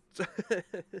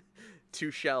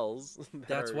shells.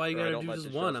 That's why you or I gotta don't do let just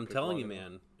the one. shells I'm cook telling long you,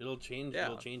 enough. man. It'll change. Yeah.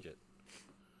 It'll change it.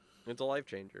 It's a life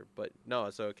changer. But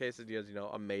no, so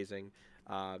quesadillas, amazing.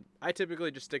 I typically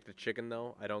just stick to chicken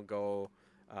though. I don't go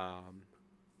and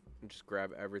just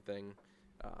grab everything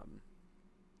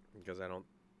because I don't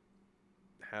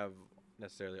have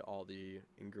necessarily all the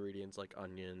ingredients like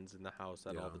onions in the house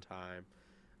all Yeah. the time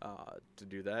to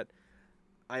do that.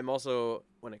 I'm also,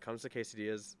 when it comes to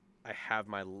quesadillas, I have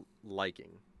my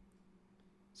liking.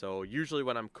 So usually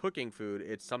when I'm cooking food,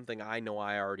 it's something I know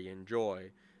I already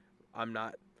enjoy. I'm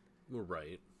not We're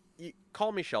right.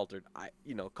 call me sheltered.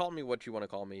 Call me what you want to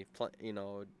call me.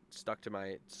 Stuck to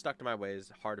my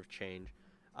ways, hard of change.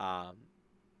 Um,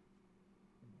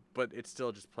 but it's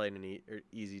still just plain and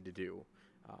easy to do.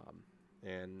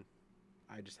 And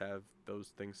I just have those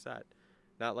things set.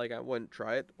 Not like I wouldn't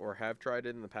try it or have tried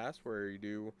it in the past where you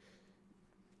do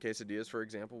quesadillas, for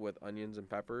example, with onions and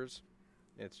peppers.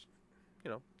 It's,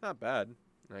 not bad.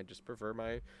 I just prefer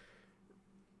my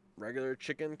regular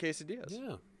chicken quesadillas.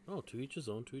 Yeah. Oh, to each his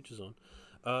own, to each his own.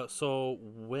 So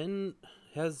when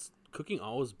has cooking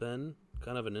always been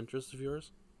kind of an interest of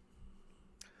yours?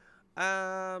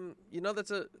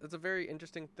 That's a very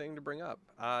interesting thing to bring up.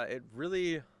 It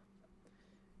really,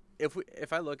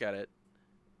 if I look at it,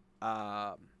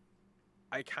 I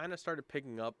kind of started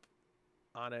picking up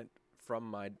on it from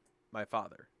my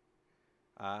father.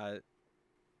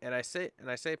 And I say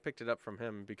picked it up from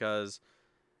him because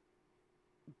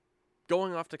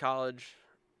going off to college,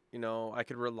 I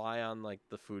could rely on like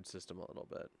the food system a little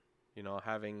bit.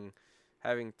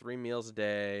 Having 3 meals a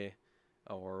day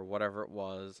or whatever it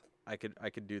was, I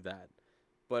could do that.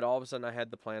 But all of a sudden I had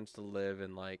the plans to live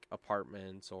in like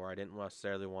apartments, or I didn't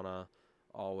necessarily want to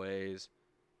always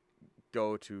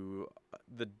go to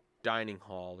the dining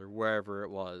hall or wherever it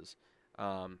was.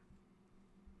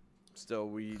 Still,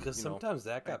 because sometimes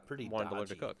that got pretty wanted dodgy, to learn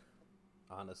to cook.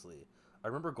 Honestly, I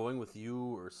remember going with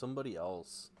you or somebody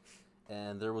else,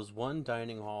 and there was one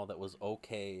dining hall that was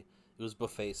okay. It was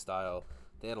buffet style.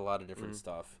 They had a lot of different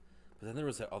stuff, but then there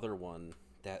was that other one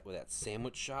that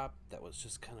sandwich shop that was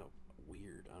just kind of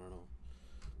weird. I don't know.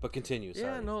 But continue. Sorry.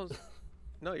 Yeah,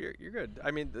 no, you're good.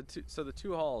 I mean, the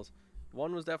two halls,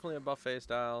 one was definitely a buffet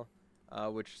style,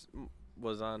 which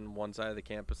was on one side of the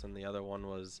campus, and the other one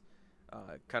was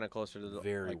kind of closer to the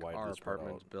Very like, widely our spread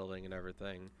apartments out. building and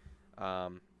everything.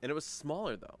 And it was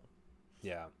smaller though.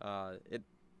 Yeah. I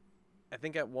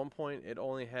think at one point it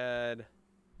only had,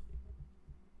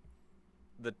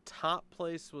 the top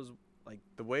place was like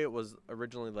the way it was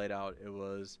originally laid out. It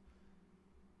was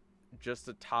just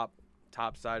the top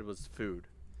side was food,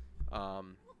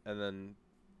 and then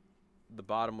the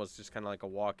bottom was just kind of like a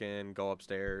walk-in, go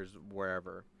upstairs,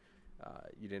 wherever.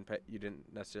 You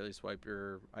didn't necessarily swipe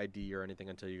your ID or anything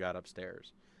until you got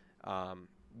upstairs.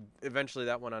 Eventually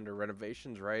that went under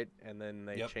renovations, right? And then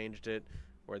they changed it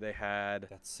where they had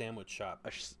that sandwich shop.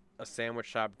 a sandwich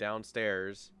shop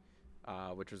downstairs,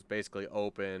 which was basically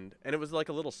opened, and it was like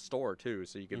a little store too,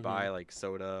 so you could buy like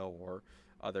soda or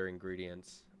other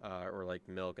ingredients, or like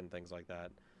milk and things like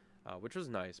that, which was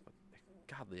nice, but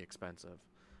godly expensive.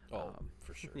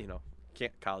 For sure.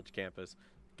 College campus,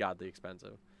 godly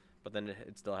expensive. But then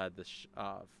it still had this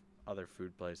other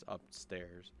food place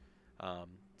upstairs,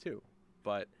 too.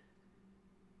 But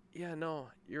yeah, no,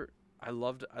 I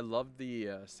loved the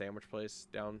sandwich place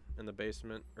down in the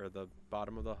basement or the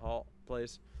bottom of the hall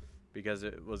place, because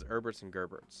it was Herbert's and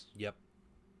Gerbert's. Yep,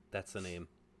 that's the name.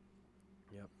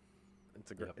 Yep,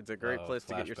 it's a great place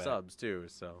to get your subs too.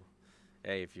 So,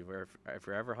 hey, if you're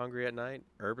ever hungry at night,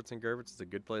 Herbert's and Gerbert's is a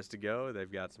good place to go.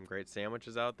 They've got some great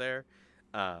sandwiches out there.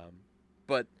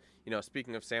 But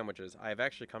speaking of sandwiches, I've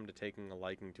actually come to taking a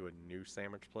liking to a new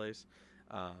sandwich place,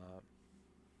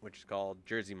 which is called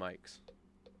Jersey Mike's.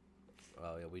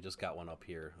 Oh yeah, we just got one up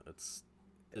here. It's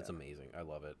amazing. I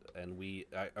love it. And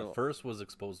I first was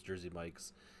exposed to Jersey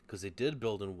Mike's because they did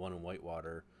build in one in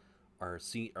Whitewater, our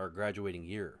graduating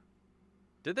year.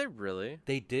 Did they really?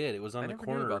 They did. It was on the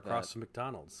corner across that. from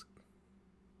McDonald's.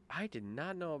 I did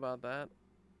not know about that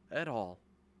at all,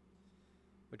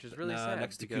 which is really sad.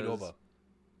 Next to Qdoba.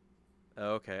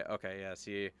 Okay, yeah.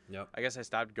 See, yep. I guess I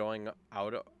stopped going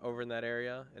out over in that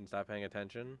area and stopped paying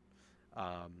attention,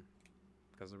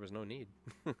 because there was no need.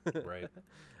 Right.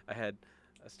 I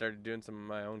started doing some of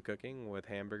my own cooking with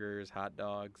hamburgers, hot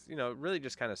dogs. Really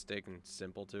just kind of sticking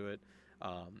simple to it.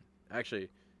 Actually,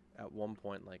 at one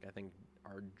point, like I think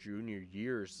our junior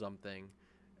year or something,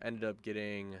 ended up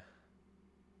getting,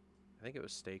 I think it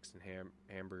was steaks and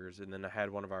hamburgers, and then I had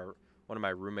one of my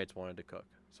roommates wanted to cook,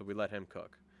 so we let him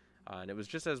cook. And it was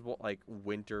just as like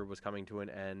winter was coming to an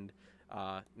end.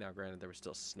 Now, granted, there was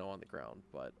still snow on the ground,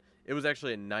 but it was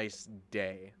actually a nice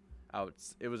day out.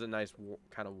 It was a nice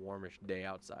kind of warmish day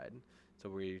outside, so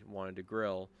we wanted to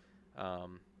grill.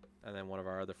 And then one of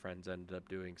our other friends ended up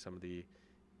doing some of the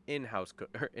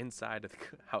inside of the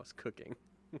house cooking,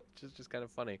 which is just kind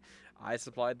of funny. I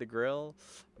supplied the grill.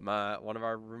 One of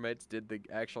our roommates did the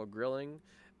actual grilling,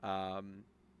 and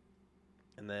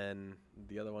then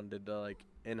the other one did the like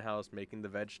in-house making the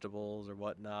vegetables or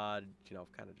whatnot,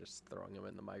 kind of just throwing them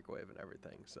in the microwave and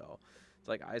everything. So it's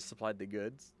like I supplied the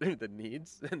goods, the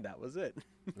needs, and that was it.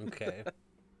 Okay.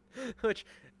 Which,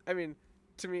 I mean,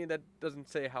 to me that doesn't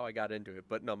say how I got into it,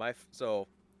 but no, so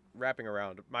wrapping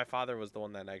around, my father was the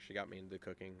one that actually got me into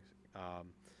cooking.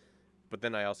 But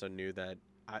then I also knew that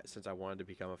since I wanted to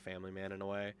become a family man in a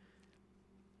way,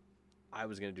 I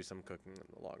was going to do some cooking in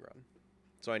the long run.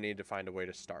 So I needed to find a way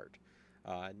to start.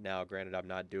 Now, granted, I'm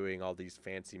not doing all these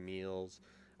fancy meals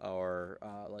or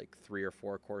like 3 or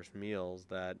 4 course meals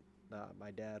that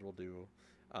my dad will do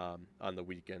on the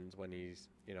weekends when he's,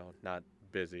 not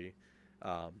busy.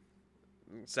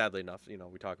 Sadly enough,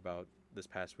 we talk about this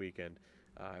past weekend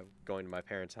going to my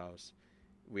parents' house.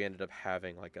 We ended up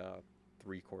having like a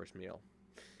 3-course meal.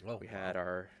 Oh, We had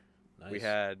nice.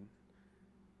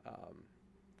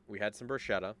 we had some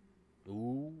bruschetta.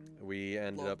 Ooh. We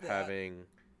ended Love up that. having.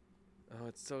 Oh,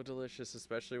 it's so delicious,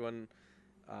 especially when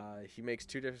he makes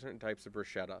 2 different types of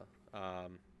bruschetta.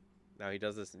 Now he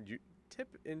does this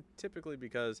typically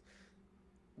because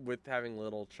with having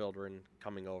little children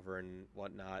coming over and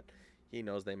whatnot, he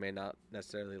knows they may not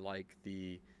necessarily like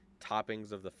the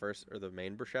toppings of the first or the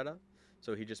main bruschetta,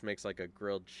 so he just makes like a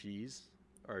grilled cheese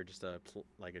or just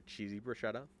like a cheesy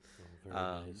bruschetta. Oh, very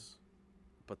nice.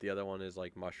 But the other one is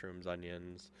like mushrooms,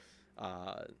 onions,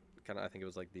 kind of. I think it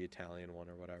was like the Italian one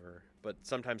or whatever. But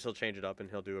sometimes he'll change it up and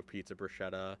he'll do a pizza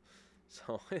bruschetta.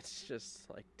 So it's just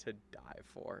like to die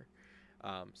for.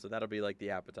 So that'll be like the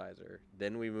appetizer.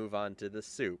 Then we move on to the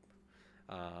soup.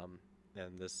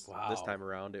 And this Wow. time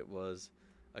around it was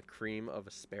a cream of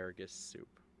asparagus soup.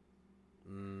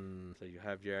 So you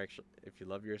have if you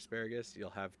love your asparagus,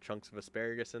 you'll have chunks of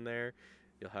asparagus in there.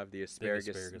 You'll have the asparagus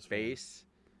asparagus fan. base.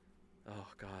 Oh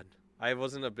God, I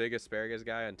wasn't a big asparagus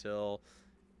guy until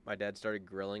my dad started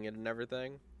grilling it and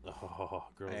everything. Oh,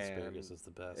 grilled And asparagus is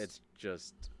the best.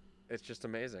 It's just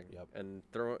amazing. Yep. And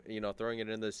throwing it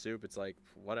in the soup, it's like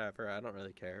whatever. I don't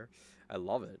really care. I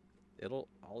love it.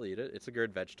 I'll eat it. It's a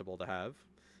good vegetable to have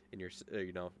in your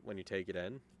when you take it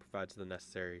in. Provides the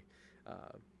necessary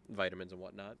vitamins and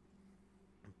whatnot.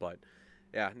 But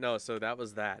yeah, no. So that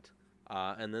was that.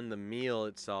 And then the meal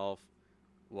itself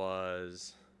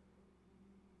was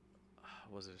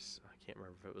I can't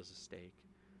remember if it was a steak,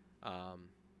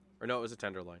 or no, it was a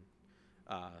tenderloin.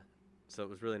 So it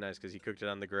was really nice because he cooked it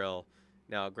on the grill.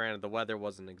 Now, granted, the weather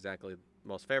wasn't exactly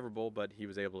most favorable, but he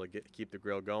was able to keep the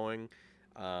grill going.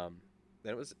 And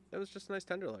it was just a nice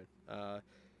tenderloin. And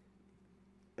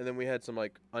then we had some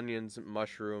like onions, and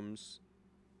mushrooms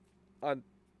on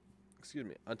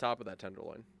top of that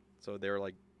tenderloin. So they were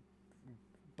like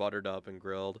buttered up and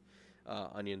grilled,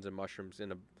 onions and mushrooms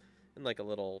in like a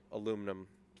little aluminum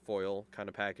foil kind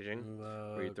of packaging,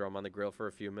 where you throw them on the grill for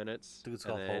a few minutes. I think it's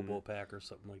called hobo pack or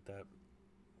something like that.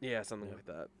 Yeah, something like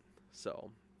that. So,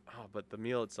 but the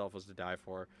meal itself was to die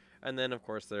for. And then, of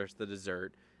course, there's the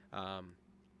dessert,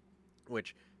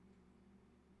 which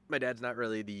my dad's not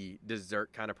really the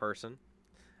dessert kind of person.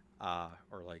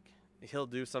 Or like, he'll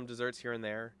do some desserts here and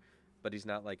there, but he's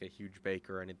not like a huge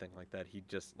baker or anything like that. He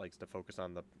just likes to focus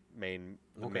on the main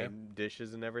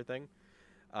dishes and everything.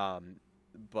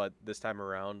 But this time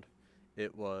around,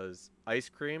 it was ice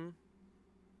cream.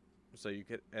 So you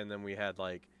could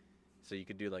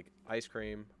do like ice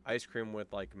cream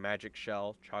with like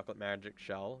chocolate magic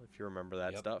shell, if you remember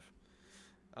that stuff.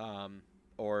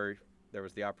 Or there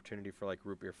was the opportunity for like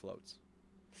root beer floats.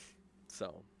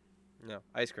 So,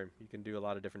 ice cream. You can do a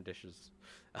lot of different dishes.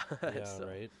 Yeah, so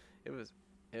right. It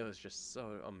was just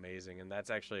so amazing, and that's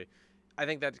actually, I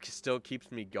think that still keeps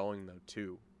me going though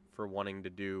too, for wanting to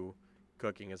do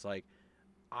cooking. Is like,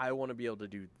 I want to be able to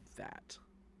do that.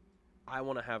 I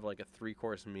want to have like a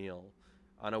 3-course meal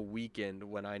on a weekend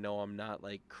when I know I'm not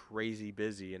like crazy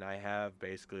busy and I have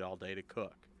basically all day to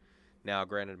cook. Now,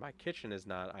 granted, my kitchen is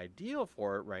not ideal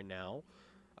for it right now,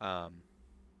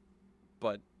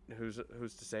 but who's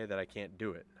to say that I can't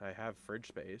do it? I have fridge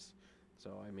space,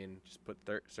 so I mean, just put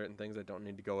certain things that don't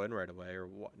need to go in right away or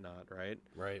whatnot, right?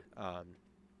 Right.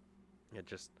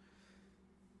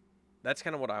 That's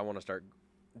kind of what I want to start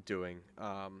doing,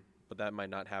 but that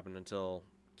might not happen until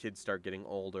kids start getting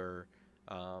older,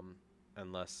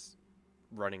 and less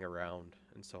running around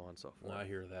and so on and so forth. I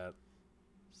hear that.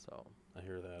 So I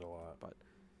hear that a lot. But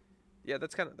yeah,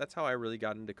 that's how I really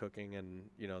got into cooking, and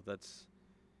that's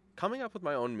coming up with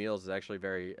my own meals is actually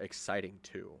very exciting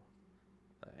too.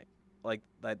 Like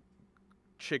that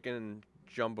chicken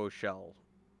jumbo shell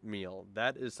meal.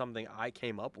 That is something I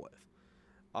came up with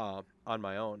on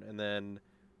my own, and then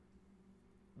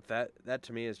that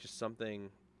to me is just something.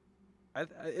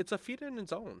 It's a feat in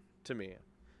its own to me,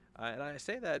 and I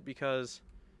say that because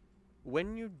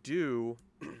when you do,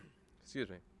 excuse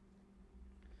me,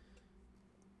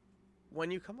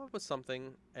 when you come up with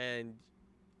something and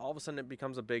all of a sudden it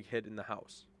becomes a big hit in the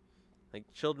house,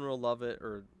 Like children will love it,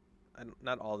 or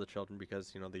not all the children,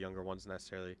 because the younger ones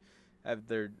necessarily have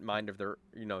their mind of their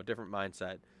different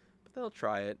mindset, but they'll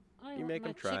try it. You make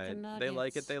them try it. They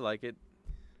like it. They like it.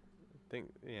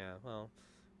 Yeah. Well,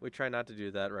 we try not to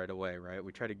do that right away, right?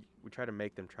 We try to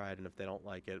make them try it, and if they don't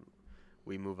like it,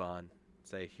 we move on.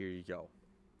 Say, here you go.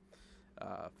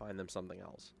 Find them something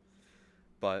else.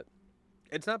 But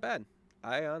it's not bad.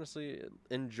 I honestly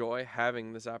enjoy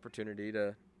having this opportunity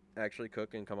to actually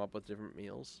cook and come up with different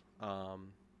meals.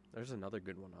 There's another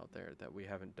good one out there that we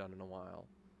haven't done in a while.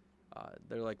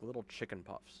 They're like little chicken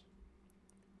puffs.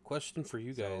 Question for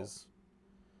you guys.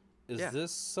 Is Yeah.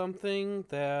 this something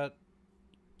that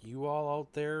you all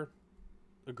out there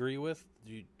agree with?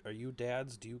 Are you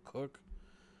dads? Do you cook?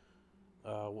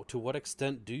 To what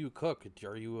extent do you cook?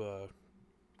 Are you a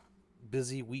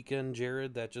busy weekend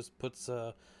Jared that just puts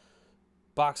a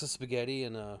box of spaghetti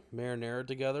and a marinara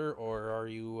together, or are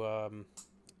you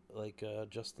like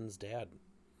Justin's dad,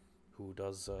 who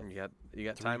does And you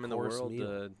got time in the three-course world meal.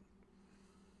 to,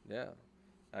 yeah.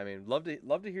 I mean, love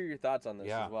to hear your thoughts on this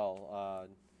Yeah. as well.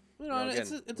 and again,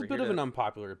 it's a we're bit here of an to-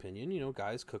 unpopular opinion,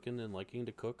 guys cooking and liking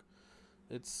to cook.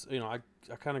 It's I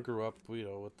kind of grew up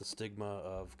with the stigma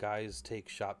of guys take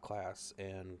shop class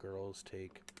and girls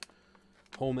take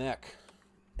home ec,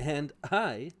 and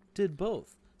I did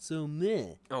both. So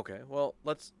meh. Okay, well,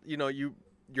 let's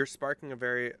you're sparking a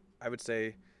very, I would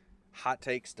say, hot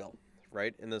take still,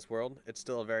 right? In this world, it's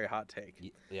still a very hot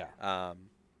take. Yeah.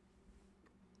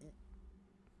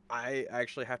 I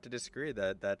actually have to disagree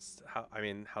that's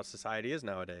how society is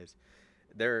nowadays.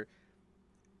 There,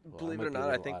 Well, I believe might it or be a not,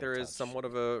 I little think out there of is touch. somewhat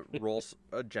of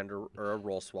a gender or a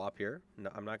role swap here. No,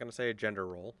 I'm not going to say a gender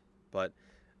role, but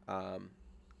a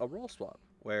role swap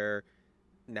where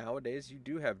nowadays you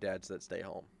do have dads that stay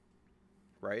home,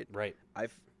 right? Right.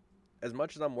 As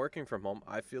much as I'm working from home,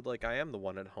 I feel like I am the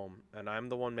one at home, and I'm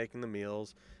the one making the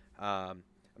meals. I'm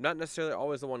not necessarily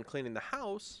always the one cleaning the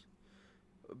house,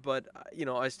 but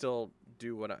I still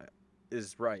do what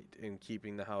is right in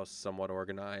keeping the house somewhat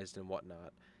organized and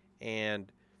whatnot.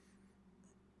 And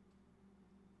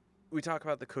we talk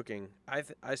about the cooking.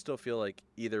 I still feel like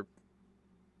either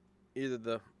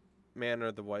the man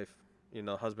or the wife,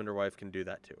 husband or wife, can do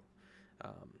that too.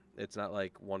 It's not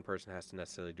like one person has to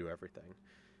necessarily do everything.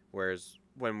 Whereas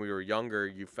when we were younger,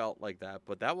 you felt like that,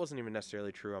 but that wasn't even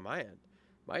necessarily true on my end.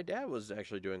 My dad was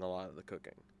actually doing a lot of the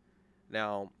cooking.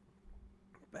 Now,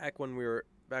 back when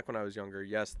I was younger,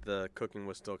 yes, the cooking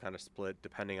was still kind of split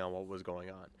depending on what was going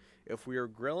on. If we were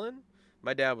grilling,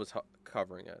 my dad was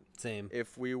covering it. Same.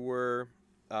 If we were,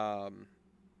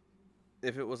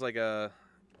 if it was like a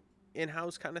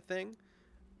in-house kind of thing,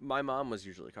 my mom was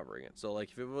usually covering it. So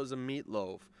like if it was a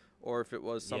meatloaf, or if it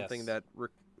was something Yes. that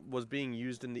was being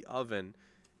used in the oven,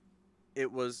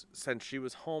 it was, since she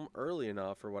was home early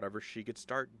enough or whatever, she could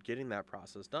start getting that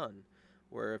process done.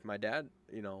 Where if my dad,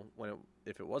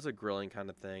 if it was a grilling kind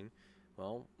of thing,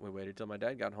 well, we waited till my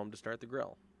dad got home to start the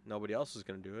grill. Nobody else was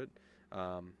going to do it,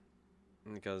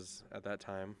 because at that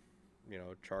time,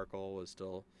 charcoal was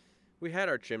still. We had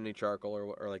our chimney charcoal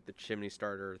or like the chimney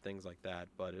starter or things like that,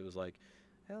 but it was like,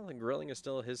 hell, like grilling is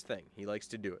still his thing. He likes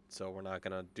to do it, so we're not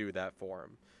gonna do that for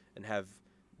him and have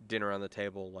dinner on the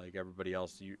table like everybody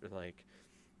else. Like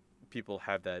people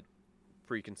have that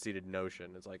preconceived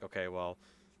notion. It's like, okay, well,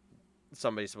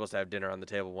 somebody's supposed to have dinner on the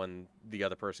table when the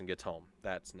other person gets home.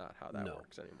 That's not how that No.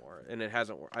 works anymore, and it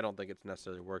hasn't. I don't think it's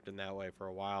necessarily worked in that way for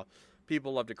a while.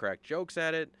 People love to crack jokes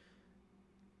at it,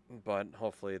 but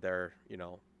hopefully they're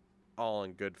all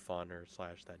in good fun or /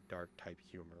 that dark type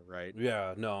humor, right?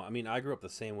 Yeah, no, I mean, I grew up the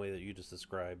same way that you just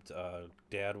described.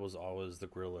 Dad was always the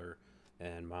griller,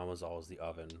 and Mom was always the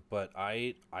oven. But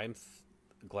I'm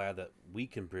glad that we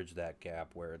can bridge that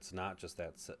gap where it's not just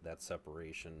that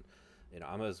separation.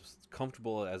 I'm as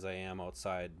comfortable as I am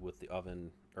outside with the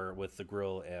oven or with the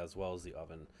grill as well as the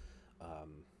oven.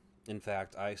 In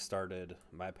fact, I started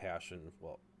my passion,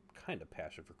 well, kind of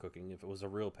passion for cooking. If it was a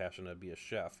real passion, I'd be a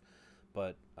chef.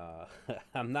 But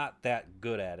I'm not that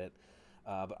good at it.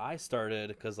 But I started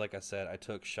because, like I said, I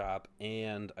took shop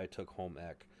and I took home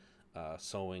ec,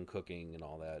 sewing, cooking, and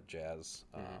all that jazz.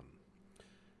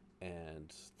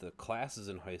 And the classes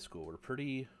in high school were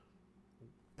pretty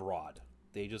broad.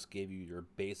 They just gave you your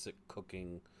basic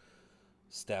cooking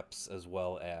steps as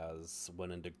well as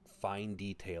went into fine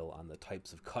detail on the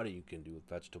types of cutting you can do with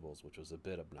vegetables, which was a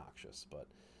bit obnoxious. But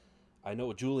I know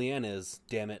what julienne is,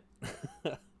 damn it.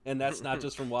 And that's not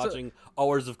just from watching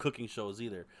hours of cooking shows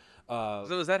either.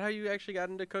 So is that how you actually got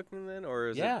into cooking then, or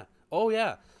is Yeah. Oh,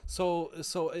 yeah. So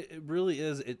it really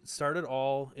is. It started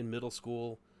all in middle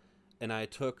school, and I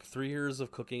took 3 years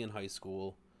of cooking in high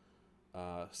school.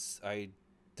 I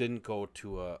didn't go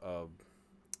to a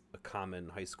common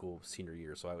high school senior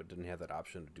year, so I didn't have that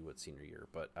option to do it senior year.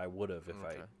 But I would have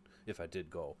if I did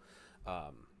go.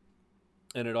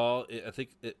 And I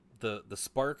think the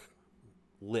spark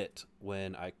lit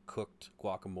when I cooked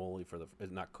guacamole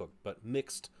not cooked, but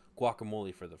mixed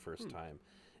guacamole for the first time,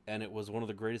 and it was one of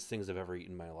the greatest things I've ever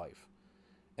eaten in my life.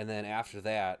 And then after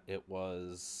that, it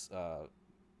was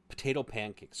potato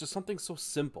pancakes, just something so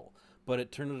simple, but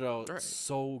it turned out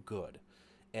so good.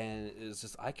 And it's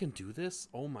just, I can do this.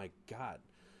 Oh my God.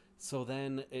 So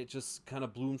then it just kind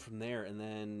of bloomed from there. And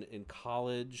then in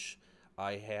college,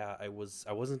 I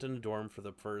wasn't in a dorm for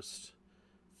the first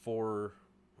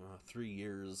 3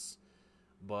 years,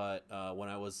 but when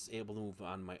I was able to move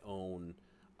on my own,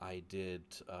 I did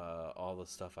all the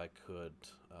stuff I could.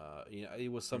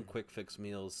 It was some quick fix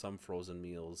meals, some frozen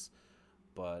meals,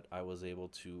 but I was able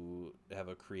to have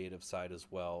a creative side as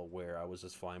well, where I was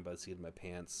just flying by the seat of my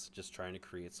pants, just trying to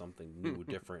create something new,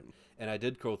 different. And I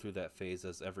did go through that phase,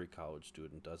 as every college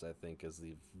student does, I think, as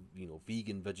the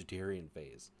vegan vegetarian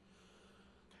phase.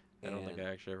 I don't think I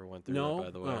actually ever went through that,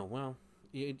 by the way. Oh, well,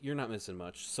 you're not missing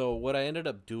much. So what I ended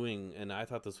up doing, and I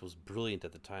thought this was brilliant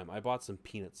at the time, I bought some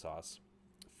peanut sauce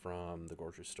from the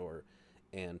grocery store,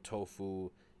 and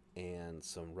tofu, and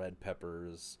some red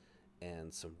peppers,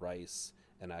 and some rice,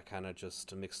 and I kind of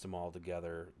just mixed them all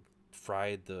together,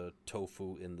 fried the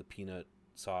tofu in the peanut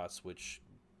sauce, which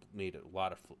made a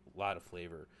lot of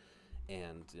flavor,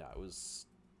 and yeah,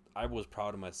 I was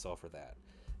proud of myself for that.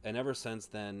 And ever since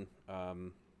then,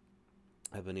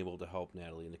 I've been able to help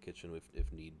Natalie in the kitchen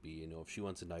if need be. If she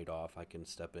wants a night off, I can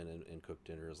step in and cook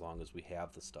dinner, as long as we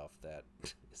have the stuff that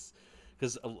is.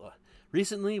 Because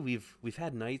recently we've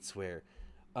had nights where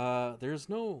there's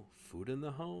no food in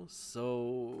the house,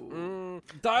 so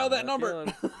dial that number.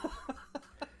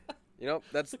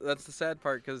 That's the sad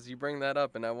part, because you bring that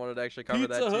up, and I wanted to actually cover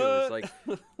Pizza that too. Hut.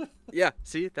 It's like, yeah,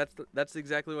 see, that's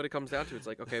exactly what it comes down to. It's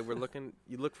like, okay,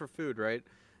 you look for food, right?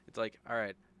 It's like, all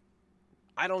right,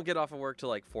 I don't get off of work till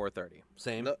like 4:30.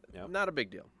 Same. No, Yep. Not a big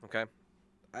deal, okay?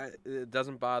 It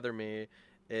doesn't bother me.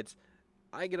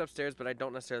 I get upstairs, but I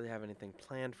don't necessarily have anything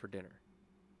planned for dinner,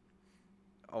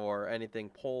 or anything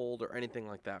pulled, or anything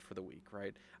like that for the week,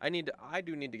 right? I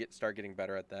do need to start getting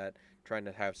better at that, trying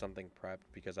to have something prepped,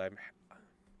 because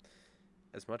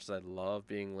as much as I love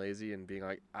being lazy and being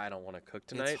like, I don't want to cook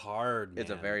tonight. It's hard, man.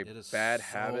 It's a very It is bad so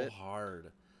habit.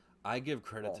 hard. I give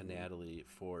credit to Natalie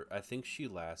for, I think she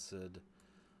lasted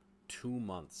 2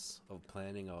 months of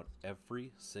planning out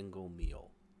every single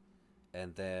meal.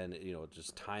 And then,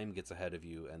 just time gets ahead of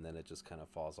you, and then it just kind of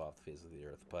falls off the face of the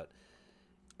earth. But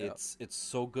it's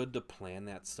so good to plan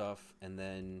that stuff, and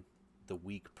then the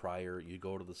week prior, you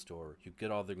go to the store, you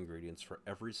get all the ingredients for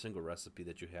every single recipe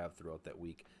that you have throughout that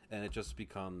week, and it just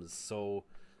becomes so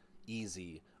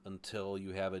easy until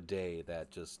you have a day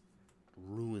that just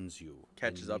ruins you,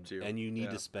 Catches up to you, and you need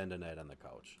yeah. to spend a night on the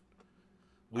couch.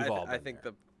 We've all been I think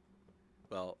there.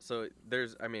 so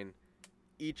there's,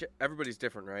 everybody's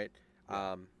different, right?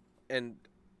 And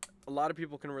a lot of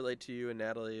people can relate to you and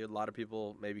Natalie. A lot of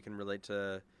people maybe can relate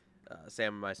to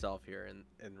Sam and myself here in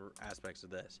aspects of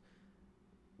this.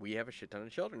 We have a shit ton of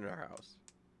children in our house.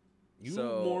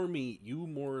 You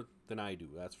more than I do.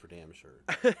 That's for damn sure.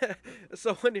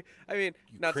 So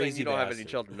not saying you don't have any bastard.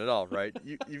 children at all, right?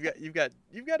 You've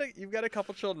got a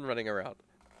couple children running around,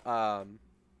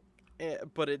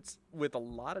 but it's with a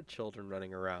lot of children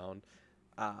running around,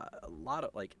 a lot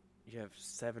of you have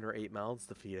 7 or 8 mouths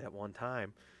to feed at one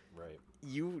time. Right.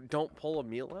 You don't pull a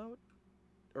meal out,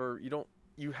 or you don't.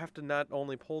 You have to not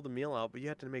only pull the meal out, but you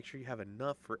have to make sure you have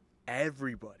enough for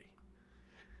everybody.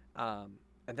 And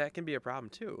that can be a problem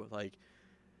too.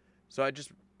 So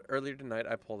earlier tonight,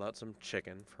 I pulled out some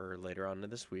chicken for later on in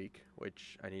this week,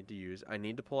 which I need to use. I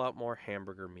need to pull out more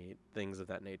hamburger meat, things of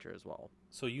that nature as well.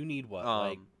 So you need what,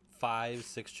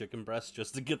 5-6 chicken breasts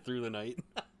just to get through the night?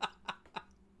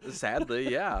 Sadly,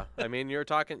 yeah. You go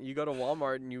to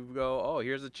Walmart and you go, oh,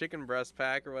 here's a chicken breast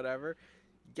pack or whatever.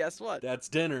 Guess what? That's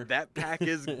dinner. That pack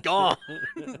is gone.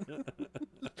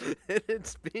 And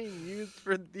it's being used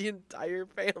for the entire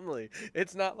family.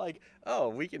 It's not like, oh,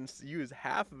 we can use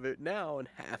half of it now and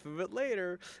half of it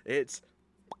later. It's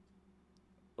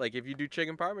like, if you do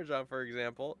chicken parmesan, for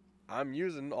example, I'm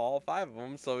using all 5 of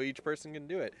them so each person can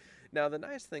do it. Now, the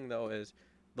nice thing, though, is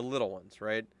the little ones,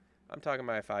 right? I'm talking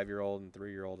my 5-year-old and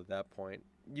 3-year-old at that point.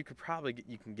 You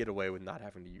can get away with not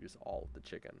having to use all of the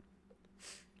chicken.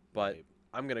 But Right.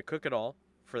 I'm going to cook it all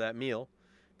for that meal,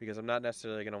 because I'm not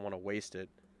necessarily going to want to waste it.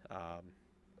 I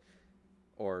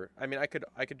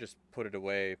could just put it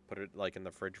away, put it in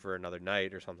the fridge for another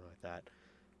night or something like that.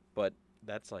 But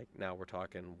that's like, now we're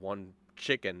talking one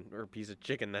chicken or piece of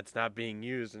chicken that's not being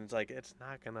used, and it's like, it's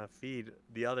not gonna feed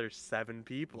the other 7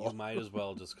 people. You might as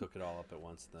well just cook it all up at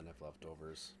once and then have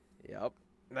leftovers. Yep.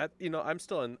 That, I'm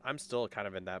still kind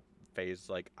of in that phase.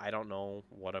 Like, I don't know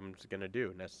what I'm gonna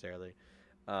do necessarily,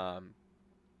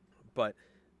 but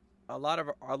a lot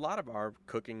of our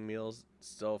cooking meals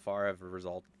so far have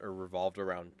revolved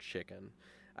around chicken.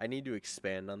 I need to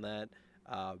expand on that.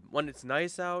 When it's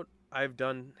nice out, I've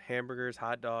done hamburgers,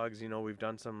 hot dogs. We've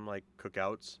done some like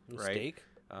cookouts, right? Steak?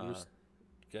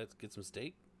 Get some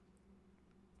steak?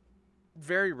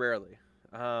 Very rarely.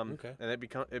 Okay. And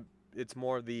it's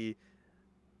more the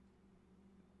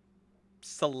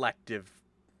selective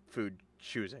food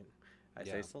choosing. I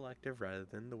say Yeah. selective rather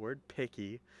than the word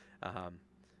picky,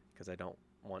 because I don't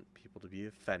want people to be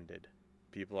offended.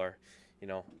 People are,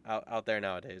 out there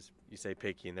nowadays, you say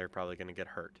picky and they're probably going to get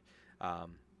hurt.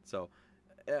 So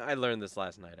I learned this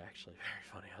last night, actually. Very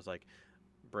funny. I was like,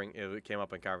 it came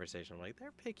up in conversation. I'm like,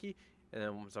 they're picky. And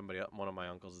then one of my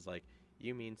uncles is like,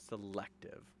 you mean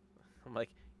selective. I'm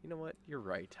like, you know what? You're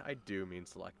right. I do mean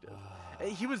selective. And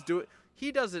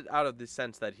he does it out of the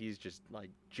sense that he's just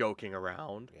like joking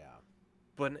around. Yeah.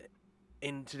 But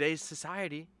in today's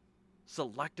society,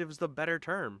 selective is the better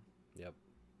term. Yep.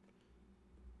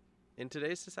 In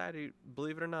today's society,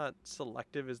 believe it or not,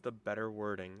 selective is the better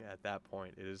wording at that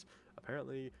point. It is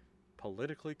apparently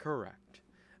politically correct.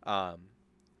 But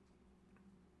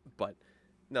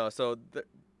no, so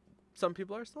some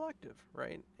people are selective,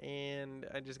 right? And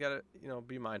I just gotta,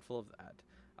 be mindful of that.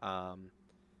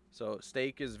 So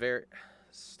steak is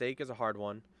a hard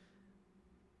one.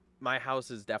 My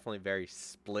house is definitely very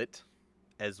split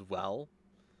as well.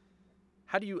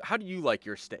 How do you like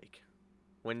your steak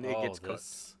when it gets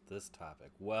cooked? This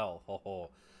topic.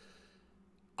 Well,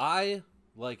 I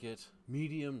like it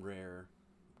medium rare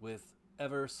with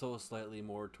ever so slightly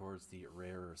more towards the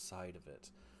rarer side of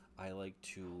it. I like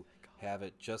to have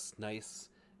it just nice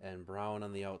and brown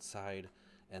on the outside,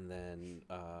 and then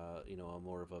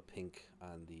more of a pink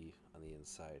on the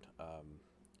inside.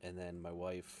 And then my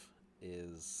wife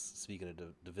is, speaking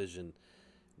of division,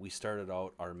 we started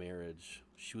out our marriage.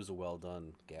 She was a well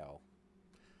done gal,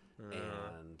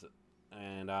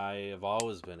 and I have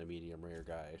always been a medium rare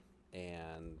guy.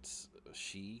 And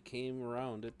she came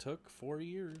around. It took 4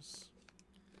 years,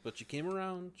 but she came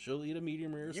around. She'll eat a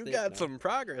medium rare steak. You got now. some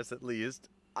progress at least.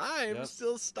 I'm Yep.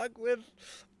 still stuck with,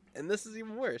 and this is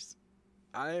even worse.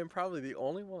 I am probably the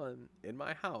only one in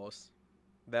my house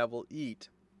that will eat.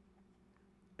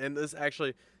 And this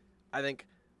actually, I think,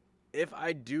 if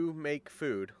I do make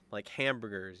food, like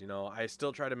hamburgers, I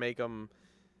still try to make them.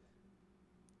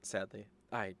 Sadly,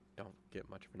 I don't get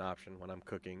much of an option when I'm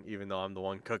cooking, even though I'm the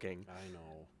one cooking. I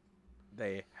know.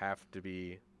 They have to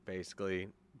be basically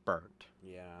burnt.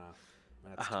 Yeah,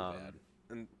 that's too bad.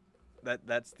 And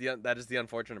that is the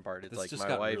unfortunate part. It's This like just my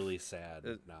got wife. really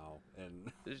sad now,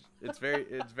 and It's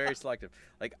very selective.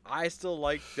 Like, I still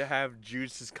like to have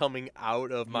juices coming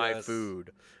out of my Yes.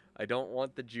 food. I don't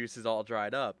want the juices all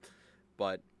dried up.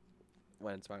 But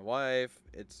when it's my wife,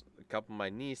 it's a couple of my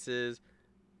nieces,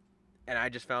 and I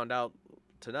just found out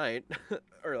tonight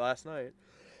or last night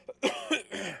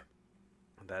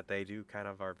that they do kind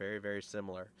of are very, very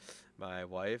similar. My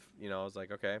wife, I was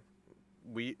like, okay,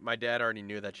 my dad already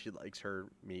knew that she likes her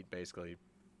meat basically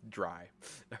dry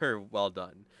or well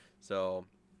done. So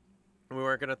we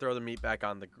weren't going to throw the meat back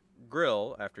on the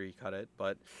grill after he cut it,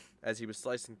 but as he was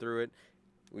slicing through it,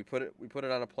 we put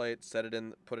it on a plate,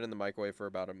 put it in the microwave for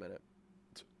about a minute.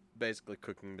 Basically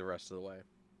cooking the rest of the way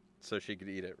so she could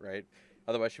eat it, right?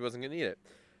 Otherwise she wasn't going to eat it.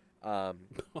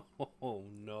 oh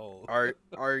no.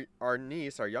 Our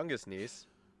niece, our youngest niece,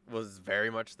 was very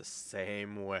much the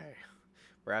same way.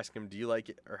 We're asking him, do you like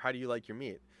it, or how do you like your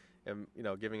meat? And,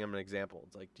 giving him an example.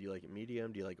 It's like, do you like it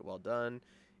medium? Do you like it well done?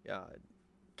 Yeah,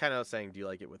 kind of saying, do you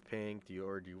like it with pink? Do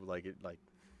you like it like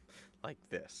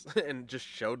this? And just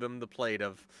showed them the plate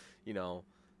of,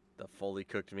 the fully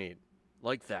cooked meat.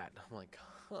 Like that. I'm like,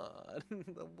 God,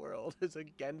 the world is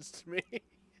against me.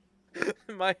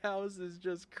 My house is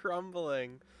just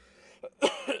crumbling.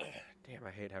 Damn,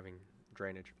 I hate having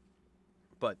drainage.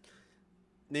 But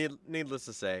needless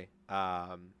to say,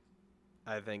 I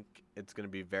think it's going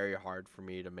to be very hard for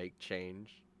me to make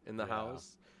change in the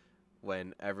house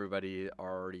when everybody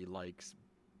already likes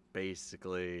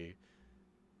basically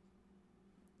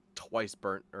twice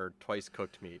burnt or twice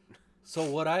cooked meat. So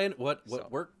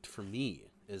what worked for me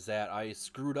is that I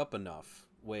screwed up enough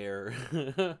where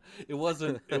it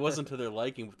wasn't to their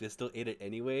liking, but they still ate it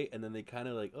anyway, and then they kind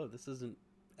of like, oh, this isn't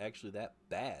actually that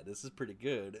bad. This is pretty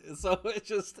good. So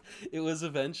it was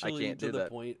eventually to the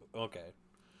point. Okay.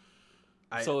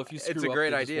 So if you screw it's a up,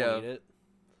 great they just won't idea. eat it?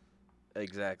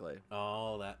 Exactly.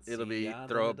 Oh, that's It'll be then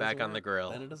throw it doesn't back on the work.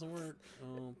 grill. Then it doesn't work.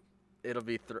 Oh. It'll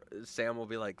be Sam will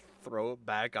be like, throw it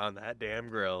back on that damn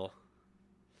grill,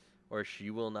 or she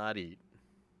will not eat.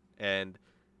 And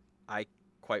I,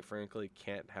 quite frankly,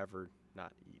 can't have her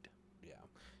not eat. Yeah.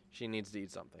 She needs to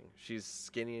eat something. She's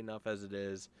skinny enough as it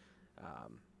is,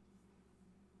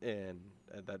 and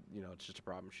that it's just a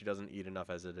problem. She doesn't eat enough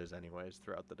as it is, anyways,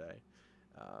 throughout the day,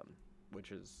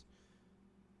 which is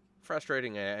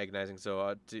frustrating and agonizing.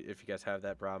 So if you guys have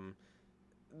that problem,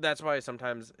 that's why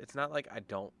sometimes it's not like I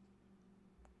don't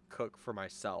cook for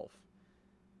myself.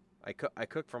 I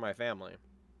cook for my family,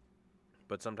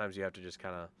 but sometimes you have to just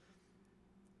kind of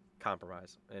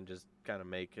compromise and just kind of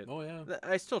make it. Oh yeah.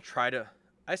 I still try to,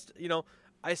 I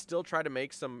still try to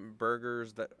make some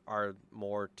burgers that are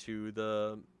more to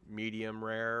the medium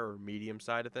rare or medium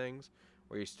side of things,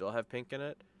 where you still have pink in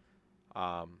it.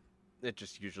 It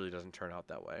just usually doesn't turn out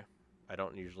that way. I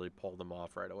don't usually pull them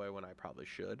off right away when I probably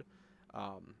should.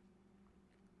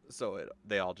 So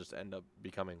they all just end up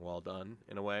becoming well done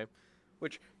in a way,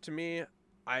 which to me,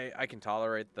 I can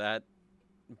tolerate that.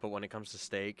 But when it comes to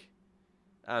steak,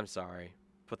 I'm sorry,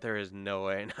 but there is no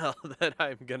way in hell that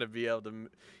I'm going to be able to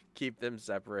keep them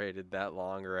separated that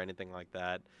long or anything like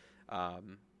that.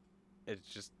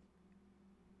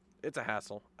 It's a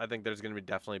hassle. I think there's going to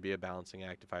definitely be a balancing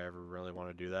act if I ever really want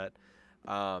to do that.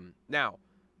 Now,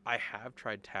 I have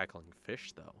tried tackling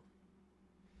fish, though.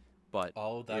 But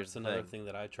oh, that's another thing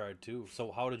that I tried too.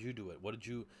 So how did you do it?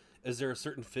 Is there a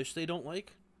certain fish they don't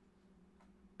like?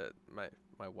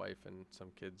 My wife and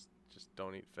some kids just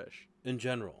don't eat fish. In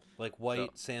general, like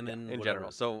white, salmon, in whatever.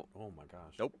 general. So, oh my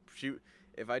gosh. Nope.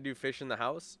 If I do fish in the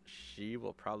house, she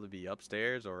will probably be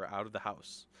upstairs or out of the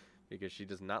house because she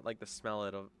does not like the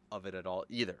smell of it at all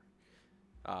either.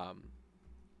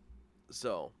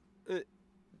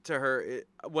 To her,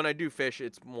 when I do fish,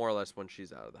 it's more or less when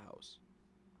she's out of the house.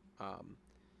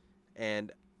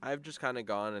 And I've just kind of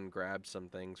gone and grabbed some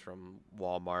things from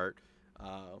Walmart.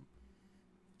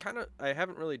 I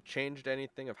haven't really changed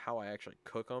anything of how I actually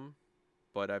cook them,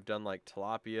 but I've done like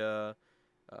tilapia,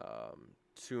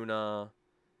 tuna,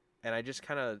 and I just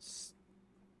kind of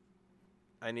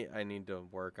I need to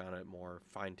work on it more,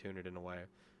 fine tune it in a way,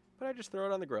 but I just throw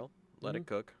it on the grill, let it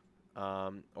cook,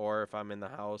 or if I'm in the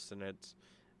house and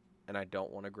I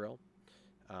don't want to grill,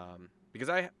 because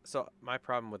my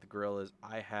problem with the grill is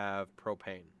I have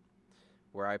propane,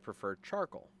 where I prefer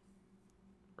charcoal,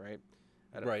 right?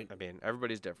 Right. I mean,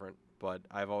 everybody's different, but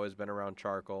I've always been around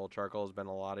charcoal. Charcoal has been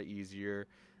a lot easier,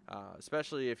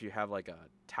 especially if you have like a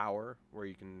tower where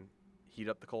you can heat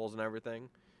up the coals and everything.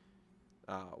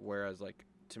 Whereas, like,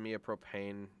 to me, a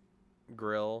propane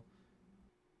grill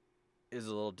is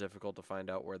a little difficult to find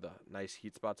out where the nice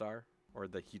heat spots are, or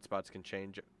the heat spots can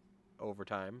change over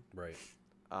time. Right.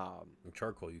 In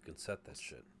charcoal, you can set that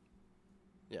shit.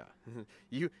 Yeah.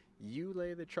 You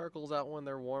lay the charcoals out when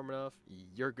they're warm enough,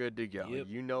 you're good to go. Yep.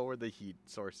 You know where the heat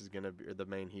source is going to be, or the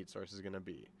main heat source is going to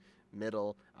be.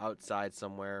 Middle, outside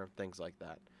somewhere, things like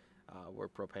that. Where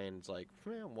propane's like,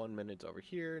 1 minute's over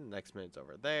here, next minute's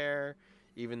over there.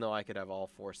 Even though I could have all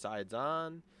four sides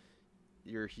on,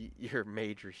 your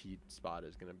major heat spot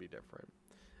is going to be different.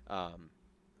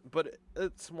 But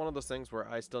it's one of those things where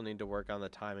I still need to work on the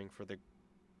timing for the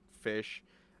fish,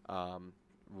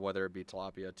 whether it be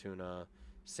tilapia, tuna,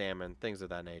 salmon, things of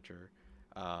that nature.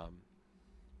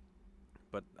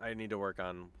 But I need to work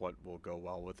on what will go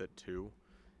well with it too,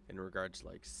 in regards to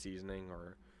like seasoning,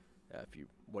 or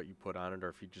what you put on it, or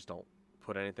if you just don't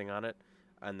put anything on it,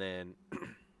 and then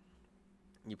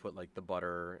you put like the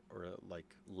butter or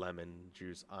like lemon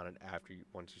juice on it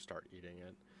once you start eating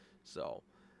it. So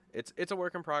it's a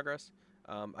work in progress.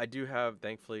 I do have,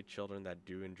 thankfully, children that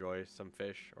do enjoy some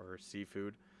fish or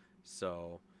seafood,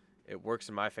 so it works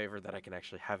in my favor that I can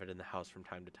actually have it in the house from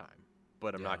time to time.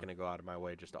 But I'm not going to go out of my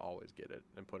way just to always get it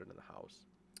and put it in the house.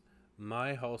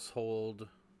 My household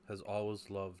has always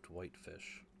loved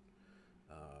whitefish.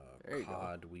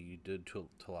 Cod, we did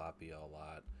tilapia a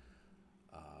lot.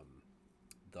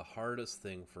 The hardest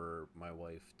thing for my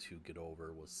wife to get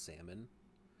over was salmon.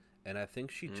 And I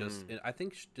think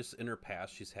just in her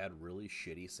past, she's had really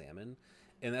shitty salmon.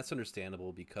 And that's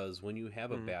understandable, because when you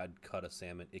have a bad cut of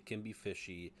salmon, it can be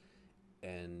fishy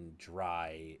and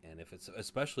dry. And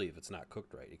especially if it's not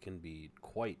cooked right, it can be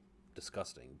quite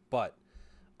disgusting. But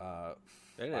and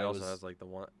it also has like the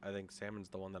one, I think salmon's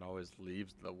the one that always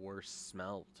leaves the worst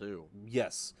smell too.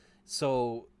 Yes.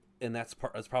 So, and that's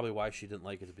probably why she didn't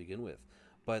like it to begin with.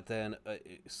 But then a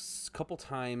couple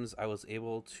times I was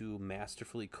able to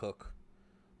masterfully cook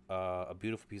a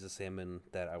beautiful piece of salmon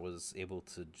that I was able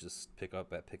to just pick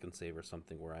up at Pick and Save or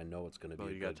something where I know it's going to be Oh,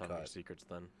 a you got good to tell me your cut. secrets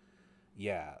then.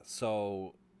 Yeah.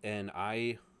 So, and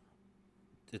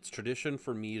it's tradition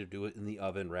for me to do it in the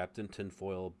oven, wrapped in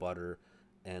tinfoil, butter,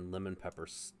 and lemon pepper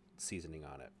seasoning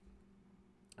on it,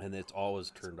 and it's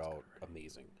always turned out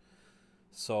amazing.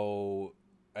 So,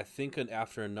 I think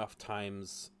after enough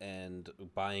times and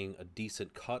buying a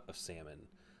decent cut of salmon,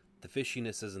 the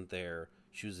fishiness isn't there.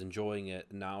 She was enjoying it.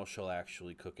 Now she'll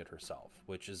actually cook it herself,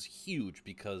 which is huge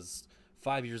because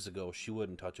 5 years ago she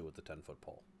wouldn't touch it with a 10-foot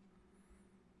pole.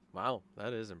 Wow,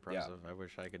 that is impressive. I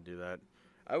wish I could do that.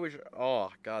 I wish. Oh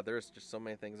God, there's just so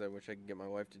many things I wish I could get my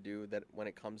wife to do that when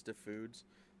it comes to foods.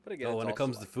 But again, Oh, it's when it also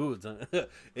comes to foods, huh?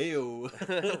 Ew.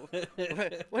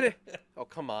 Oh,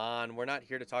 come on. We're not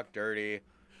here to talk dirty.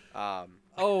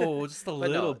 Oh, just a But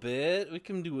little no, bit. We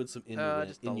can do with some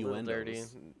just a little dirty.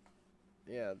 innuendos.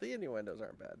 Yeah, the innuendos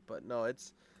aren't bad, but no,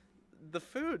 it's the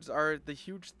foods are the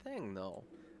huge thing though.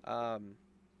 Um,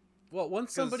 Well, once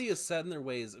 'Cause- somebody is set in their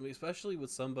ways, I mean, especially with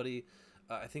somebody,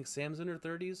 I think Sam's in her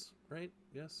 30s, right?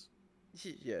 Yes.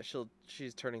 yeah,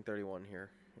 she's turning 31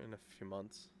 here in a few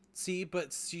months. See,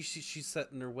 but she's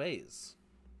set in her ways.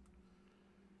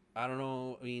 I don't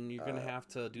know. I mean, you're gonna have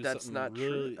to do That's something not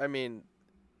really. true. I mean,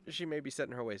 she may be set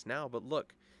in her ways now, but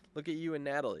look at you and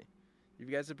Natalie. You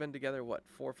guys have been together what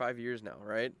 4 or 5 years now,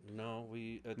 right? No,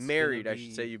 it's Married, gonna I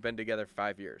should say. be- You've been together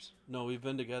 5 years. No, we've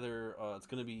been together. It's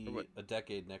gonna be What? a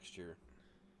decade next year.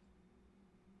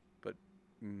 But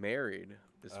married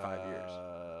is 5 years.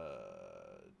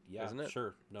 Yeah, Isn't it?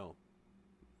 sure. No.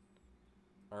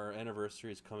 Our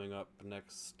anniversary is coming up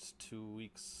next 2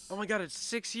 weeks. Oh my God, it's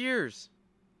 6 years.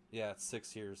 Yeah, it's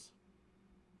 6 years.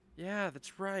 Yeah,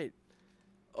 that's right.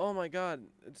 Oh my God,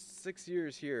 it's 6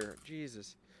 years here.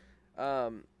 Jesus.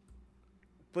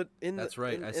 But That's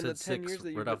right. In I the said 10 six years that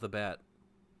right you've off the bat.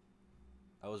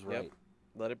 I was right. Yep.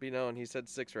 Let it be known, he said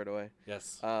 6 right away.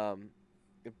 Yes.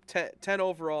 10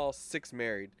 overall, 6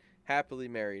 married, happily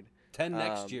married. 10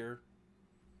 next year.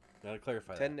 Gotta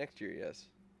clarify 10 that. next year, yes.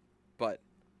 But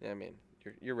I mean,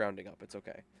 you're rounding up. It's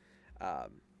okay.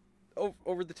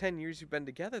 Over the 10 years you've been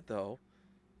together, though,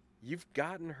 you've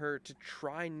gotten her to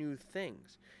try new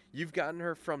things. You've gotten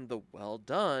her from the well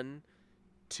done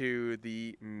to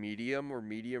the medium or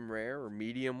medium rare or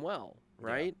medium well,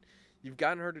 right? You've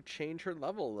gotten her to change her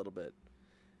level a little bit.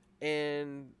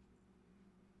 And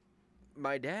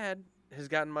my dad has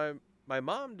gotten my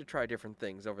mom to try different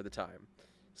things over the time.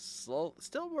 Still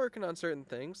working on certain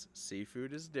things.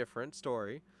 Seafood is a different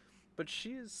story. But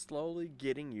she is slowly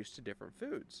getting used to different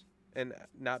foods and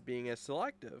not being as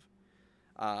selective.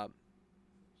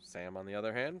 Sam, on the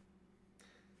other hand,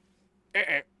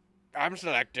 I'm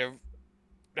selective.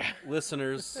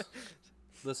 Listeners,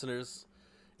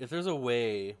 if there's a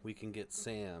way we can get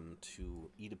Sam to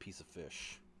eat a piece of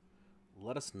fish,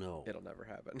 let us know. It'll never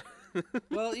happen.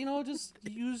 Well, just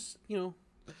use,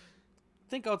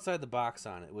 think outside the box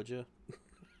on it, would you?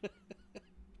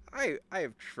 I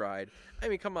have tried. I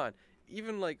mean, come on.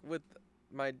 Even like with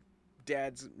my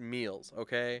dad's meals,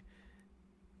 okay?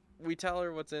 We tell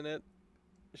her what's in it.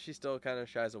 She still kind of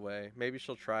shies away. Maybe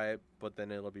she'll try it, but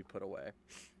then it'll be put away.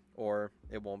 Or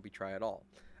it won't be tried at all.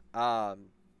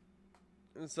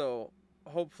 And so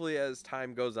hopefully as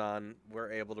time goes on,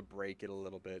 we're able to break it a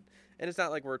little bit. And it's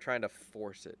not like we're trying to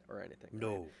force it or anything. Right?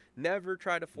 No. Never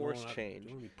try to force No, change.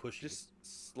 Don't be pushy. Just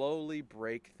slowly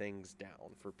break things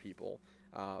down for people.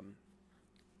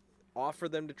 Offer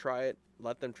them to try it.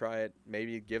 Let them try it.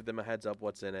 Maybe give them a heads up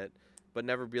what's in it. But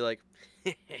never be like,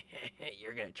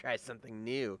 you're going to try something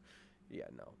new. Yeah,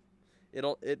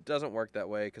 no. It doesn't work that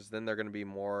way because then they're going to be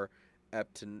more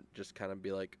apt to just kind of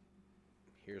be like,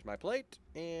 here's my plate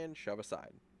and shove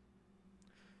aside.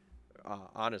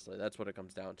 Honestly, that's what it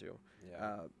comes down to.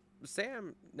 yeah.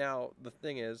 Sam, now the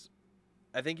thing is,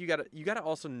 I think you gotta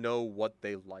also know what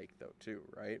they like though too,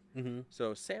 right? Mm-hmm.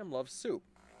 So Sam loves soup,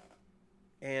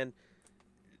 and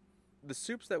the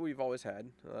soups that we've always had,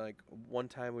 like one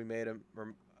time we made him,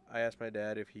 or I asked my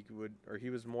dad if he would, or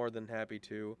he was more than happy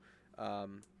to.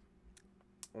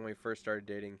 When we first started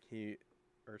dating,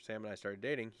 Sam and I started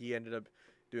dating, he ended up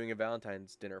doing a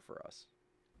Valentine's dinner for us.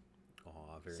 Oh,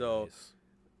 very So- nice.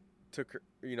 Took her,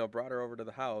 brought her over to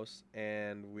the house,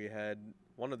 and we had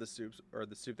one of the soups, or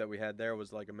the soup that we had there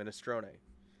was like a minestrone.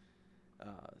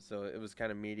 So it was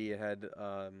kind of meaty. It had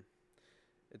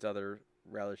its other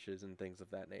relishes and things of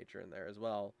that nature in there as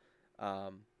well.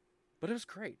 But it was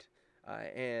great.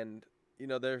 And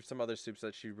there's some other soups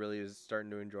that she really is starting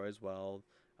to enjoy as well.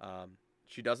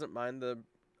 She doesn't mind the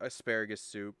asparagus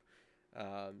soup.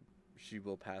 She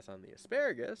will pass on the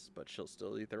asparagus, but she'll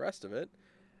still eat the rest of it.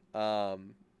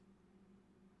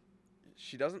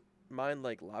 She doesn't mind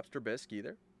like lobster bisque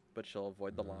either, but she'll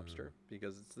avoid the lobster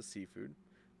because it's the seafood.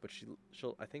 But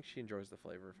she'll I think she enjoys the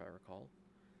flavor if I recall.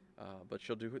 But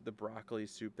she'll do the broccoli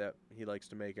soup that he likes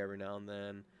to make every now and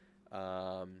then.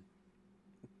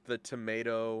 The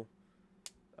tomato,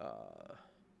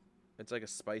 it's like a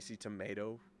spicy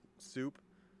tomato soup.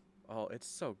 Oh, it's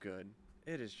so good.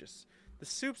 It is just the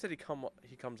soups that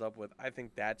he comes up with. I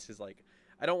think that's his like.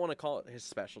 I don't want to call it his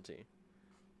specialty,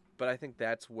 but I think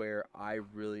that's where I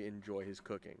really enjoy his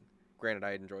cooking. Granted,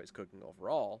 I enjoy his cooking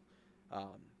overall,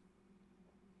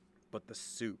 but the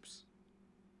soups,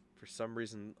 for some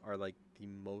reason, are like the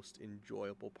most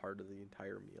enjoyable part of the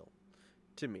entire meal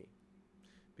to me,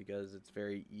 because it's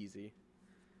very easy.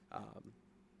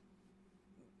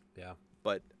 Yeah.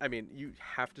 But I mean, you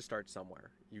have to start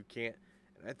somewhere. You can't.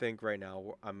 And I think right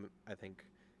now, I think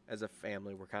as a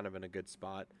family, we're kind of in a good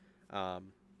spot.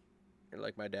 And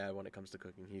like my dad, when it comes to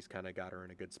cooking, he's kind of got her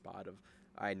in a good spot of,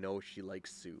 I know she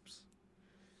likes soups,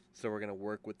 so we're gonna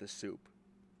work with the soup.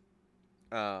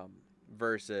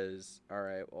 Versus, all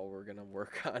right, well, we're gonna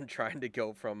work on trying to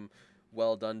go from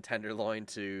well done tenderloin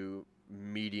to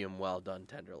medium well done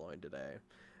tenderloin today.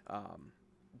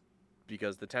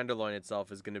 Because the tenderloin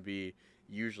itself is going to be,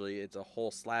 usually it's a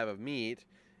whole slab of meat,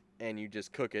 and you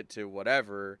just cook it to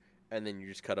whatever, and then you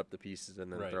just cut up the pieces and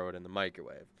then throw it in the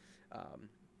microwave.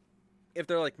 If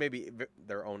they're like maybe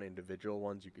their own individual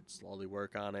ones, you could slowly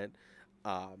work on it.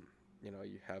 You know,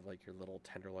 you have like your little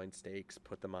tenderloin steaks,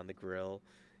 put them on the grill,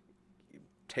 you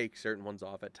take certain ones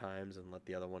off at times and let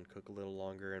the other one cook a little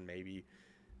longer, and maybe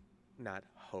not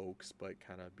hoax, but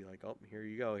kind of be like, oh, here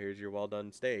you go, here's your well done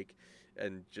steak,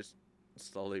 and just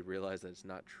slowly realize that it's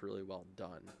not truly well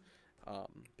done.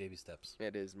 Baby steps.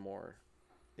 It is more,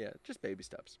 yeah, just baby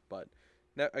steps. But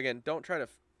again, don't try to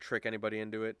trick anybody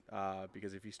into it,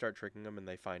 because if you start tricking them and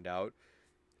they find out,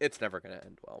 it's never going to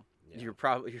end well. Yeah. You're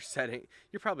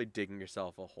probably digging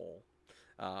yourself a hole,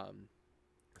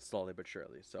 slowly but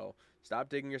surely. So stop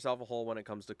digging yourself a hole when it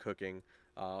comes to cooking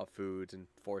foods and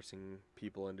forcing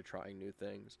people into trying new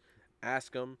things.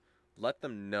 Ask them, let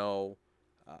them know,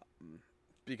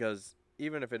 because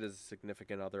even if it is a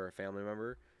significant other or family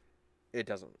member, it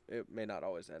may not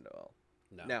always end well.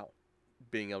 No. Now,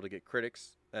 being able to get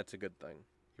critics, that's a good thing.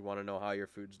 You want to know how your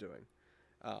food's doing.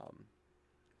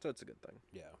 So it's a good thing.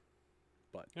 Yeah.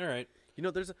 But all right. You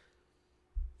know, there's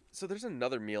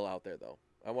another meal out there though.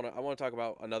 I want to talk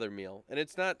about another meal, and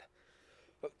it's not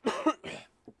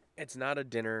it's not a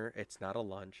dinner, it's not a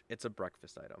lunch, it's a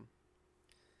breakfast item.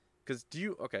 Cuz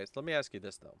so let me ask you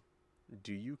this though.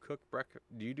 Do you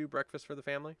do breakfast for the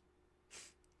family?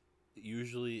 It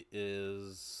usually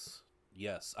is,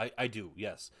 yes. I do,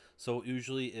 yes. So it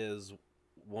usually is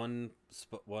one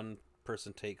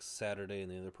person takes Saturday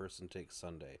and the other person takes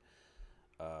Sunday.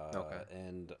 Okay.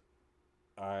 And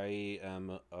I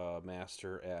am a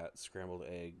master at scrambled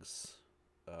eggs.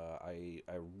 I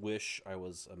wish I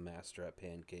was a master at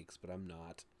pancakes, but I'm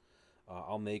not.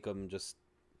 I'll make them just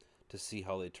to see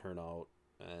how they turn out,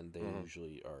 and they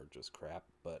usually are just crap.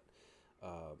 But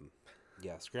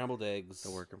yeah, scrambled eggs.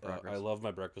 A work in progress. I love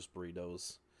my breakfast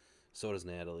burritos. So does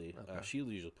Natalie. Okay. She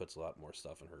usually puts a lot more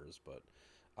stuff in hers, but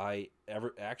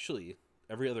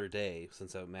every other day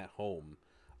since I'm at home,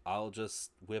 I'll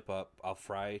just I'll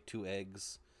fry 2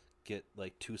 eggs, get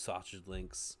like 2 sausage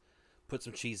links, put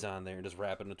some cheese on there, and just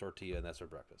wrap it in a tortilla, and that's our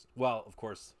breakfast. Well, of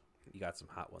course, you got some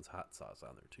hot sauce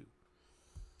on there too.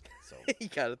 So you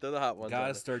gotta throw the hot ones.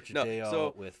 Gotta start your day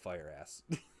out with fire ass.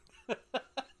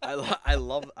 I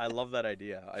love that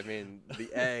idea. I mean, the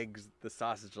eggs, the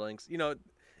sausage links. You know,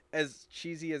 as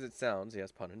cheesy as it sounds,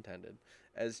 yes, pun intended.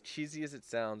 As cheesy as it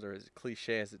sounds, or as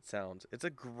cliche as it sounds, it's a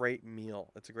great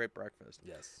meal. It's a great breakfast.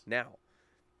 Yes. Now,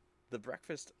 the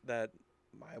breakfast that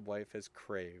my wife has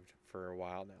craved for a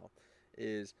while now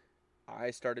is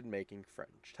I started making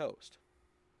French toast.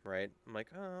 Right? I'm like,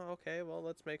 oh, okay, well,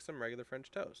 let's make some regular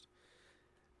French toast.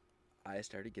 I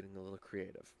started getting a little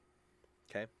creative.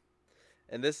 Okay?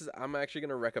 And I'm actually going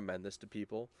to recommend this to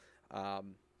people.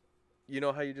 You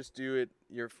know how you just do it?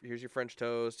 Here's your French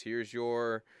toast. Here's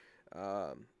your,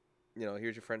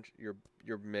 here's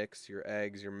your mix, your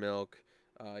eggs, your milk,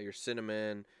 your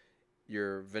cinnamon,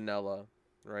 your vanilla,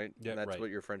 right? Yeah, and that's right. what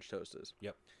your French toast is.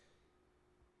 Yep.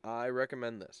 I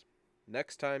recommend this.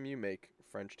 Next time you make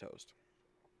French toast,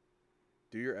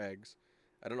 do your eggs.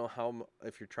 I don't know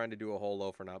if you're trying to do a whole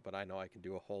loaf or not, but I know I can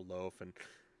do a whole loaf, and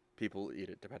people eat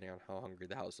it depending on how hungry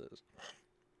the house is.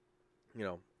 You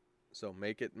know, so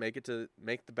make the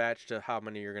batch to how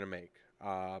many you're gonna make.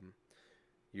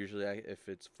 Usually, if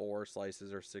it's 4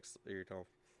 slices or 6,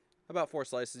 about 4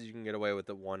 slices, you can get away with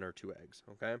the 1 or 2 eggs.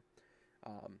 Okay.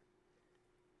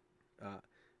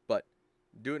 But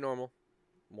do it normal.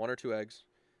 1 or 2 eggs,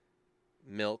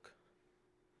 milk,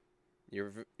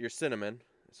 your cinnamon.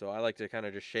 So I like to kind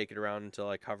of just shake it around until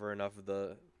I cover enough of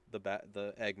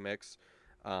the egg mix.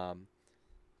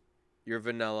 Your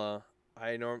vanilla.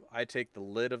 I take the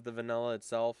lid of the vanilla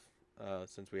itself,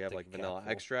 since we have Take like a vanilla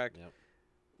capful. extract. Yep.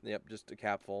 Yep, just a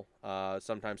capful.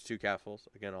 Sometimes 2 capfuls.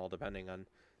 Again, all depending on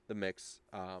the mix.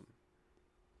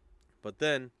 But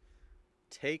then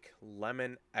take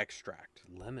lemon extract.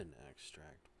 Lemon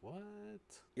extract. What?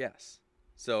 Yes.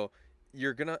 So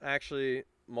you're gonna actually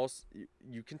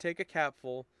you can take a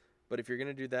capful, but if you're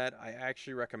gonna do that, I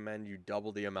actually recommend you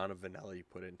double the amount of vanilla you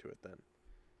put into it. Then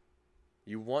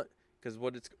you want because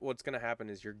what's gonna happen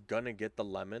is you're gonna get the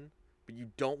lemon, but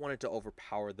you don't want it to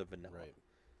overpower the vanilla. Right.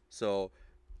 So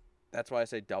that's why I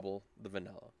say double the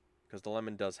vanilla, because the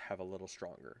lemon does have a little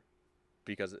stronger.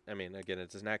 Because I mean, again,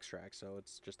 it's an extract, so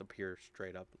it's just a pure,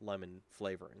 straight up lemon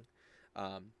flavoring,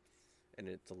 and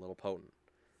it's a little potent.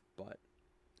 But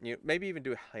maybe even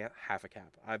do half a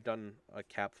cap. I've done a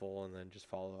capful and then just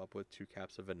follow up with 2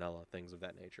 caps of vanilla, things of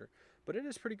that nature. But it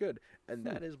is pretty good, and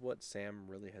that is what Sam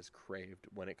really has craved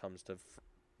when it comes to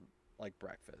like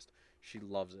breakfast. She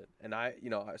loves it, and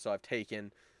so I've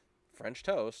taken French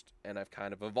toast and I've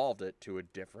kind of evolved it to a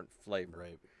different flavor,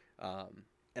 Right.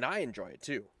 and I enjoy it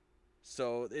too.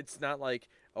 So it's not like,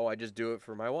 oh, I just do it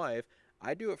for my wife.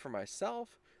 I do it for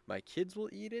myself. My kids will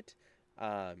eat it.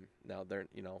 Now they're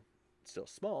still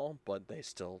small, but they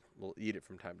still will eat it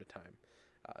from time to time.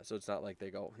 So it's not like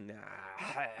they go, nah,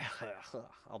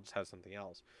 I'll just have something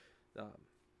else.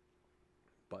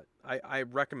 But I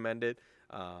recommend it,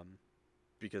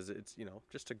 because it's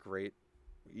just a great,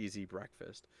 easy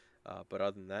breakfast. But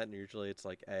other than that, usually it's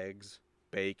like eggs,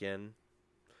 bacon.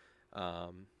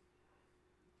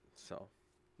 So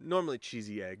normally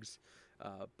cheesy eggs,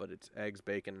 but it's eggs,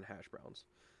 bacon, and hash browns.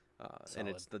 And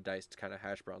it's the diced kind of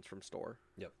hash browns from store.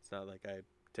 Yep. It's not like I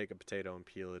take a potato and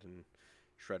peel it and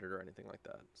shred it or anything like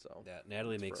that. So Yeah,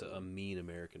 Natalie it's makes a frozen. mean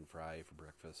American fry for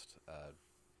breakfast.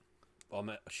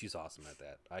 She's awesome at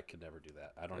that. I could never do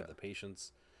that. I don't have Yeah. the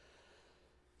patience.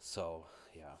 So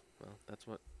yeah, Well, that's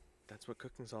what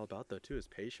cooking's all about, though, too, is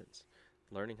patience,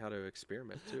 learning how to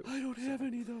experiment too. I don't have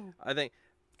any though. I think,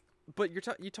 but you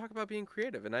talk about being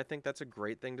creative, and I think that's a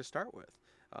great thing to start with.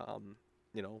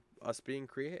 Us being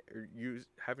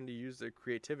having to use their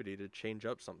creativity to change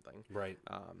up something. Right.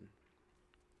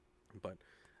 But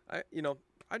I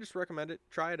just recommend it.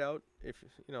 Try it out. If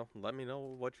let me know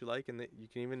what you like, and you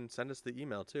can even send us the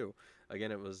email too.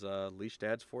 Again, it was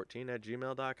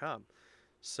leashdads14@gmail.com.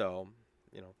 So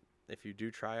if you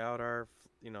do try out our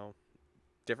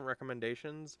different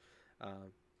recommendations,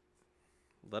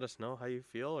 let us know how you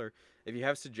feel, or if you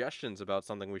have suggestions about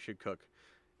something we should cook,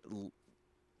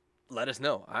 let us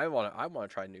know. I want to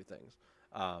try new things.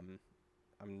 I'm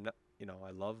not,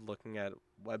 I love looking at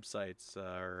websites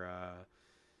or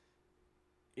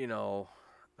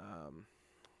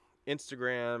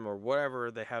Instagram or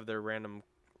whatever. They have their random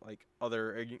like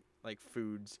other like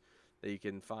foods that you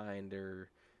can find, or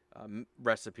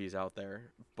recipes out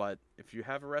there. But if you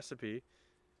have a recipe,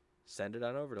 send it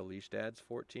on over to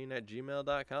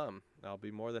leashdads14@gmail.com. I'll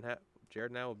be more than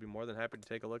Jared and I will be more than happy to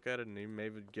take a look at it and even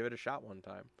maybe give it a shot one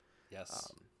time.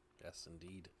 Yes. Yes,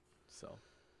 indeed. So,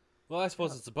 Well, I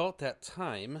suppose it's about that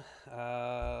time.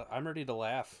 I'm ready to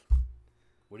laugh.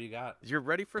 What do you got? you're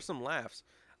ready for some laughs.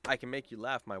 I can make you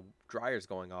laugh. My dryer's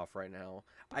going off right now.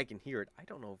 I can hear it. I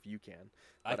don't know if you can,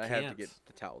 but I have to can't. get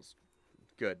the towels.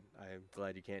 Good. I'm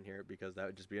glad you can't hear it, because that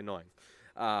would just be annoying.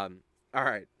 All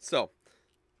right. So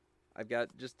I've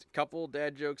got just a couple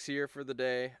dad jokes here for the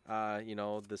day.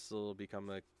 This will become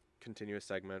a continuous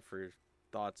segment for your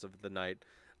thoughts of the night.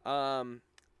 I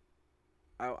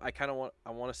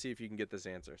want to see if you can get this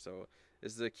answer. So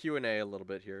this is a Q&A a little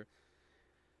bit here.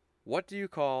 What do you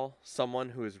call someone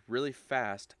who is really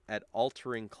fast at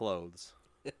altering clothes?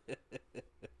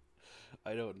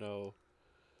 I don't know.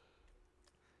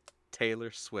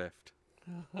 Taylor Swift.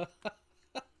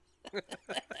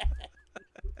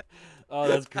 Oh,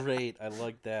 that's great. I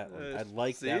like that one. I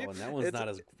like See? that one.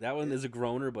 That one is a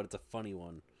groaner, but it's a funny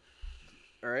one.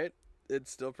 All right,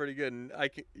 it's still pretty good, and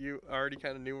you already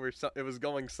kind of knew where it was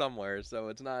going somewhere, so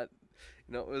it's not,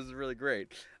 it was really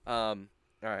great. All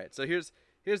right, so here's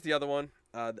the other one.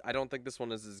 I don't think this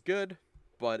one is as good,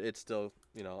 but it's still,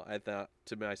 I thought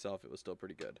to myself it was still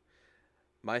pretty good.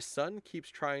 My son keeps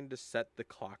trying to set the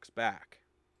clocks back,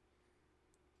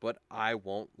 but I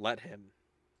won't let him.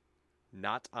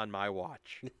 Not on my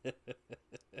watch.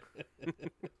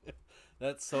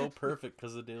 That's so perfect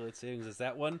because of daylight savings. Is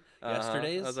that one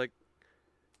yesterday's? I was like,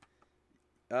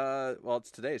 well, it's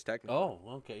today's technically. Oh,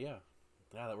 okay, yeah.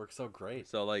 Yeah, that works so great.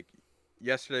 So like,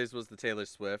 yesterday's was the Taylor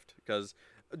Swift because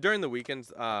during the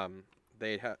weekends,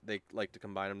 they like to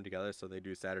combine them together, so they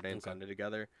do Saturday and Okay. Sunday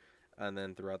together, and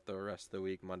then throughout the rest of the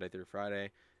week, Monday through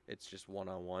Friday, it's just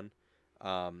one-on-one.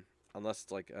 Unless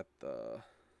it's like at the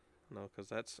no, because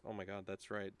that's oh my God, that's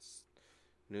right.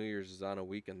 New Year's is on a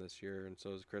weekend this year, and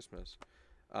so is Christmas.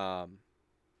 But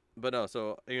no,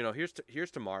 so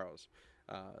here's tomorrow's.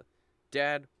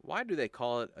 Dad, why do they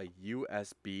call it a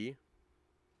USB?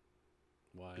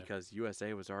 Why? Because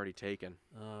USA was already taken.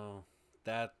 Oh,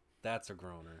 that's a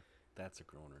groaner. That's a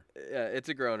groaner. Yeah, it's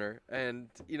a groaner, and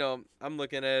I'm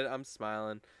looking at it, I'm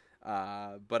smiling,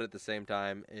 but at the same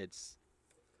time, it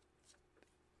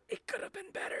could have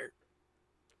been better,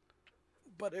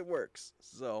 but it works.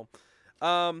 So,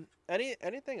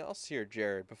 anything else here,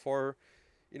 Jared? Before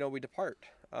we depart.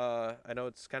 I know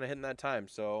it's kind of hitting that time,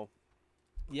 so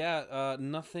Yeah,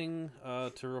 nothing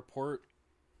to report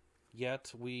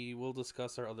yet. We will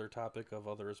discuss our other topic of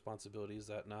other responsibilities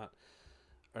that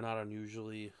are not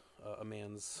unusually a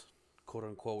man's quote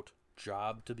unquote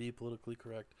job to be politically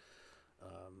correct,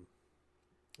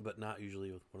 but not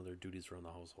usually with one of their duties around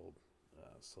the household.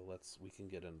 So we can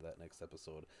get into that next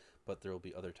episode, but there will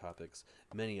be other topics,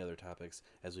 many other topics,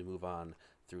 as we move on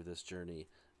through this journey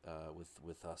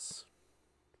with us.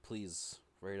 Please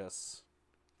rate us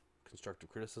constructive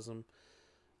criticism,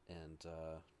 and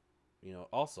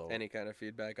also any kind of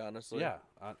feedback, honestly. yeah,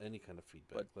 any kind of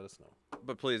feedback. Let us know.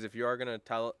 But please, if you are gonna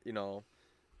tell,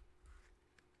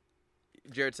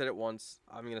 Jared said it once,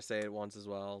 I'm gonna say it once as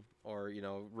well, or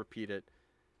repeat it.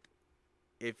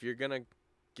 If you're gonna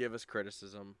give us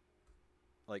criticism,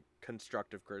 like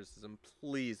constructive criticism,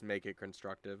 please make it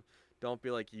constructive. Don't be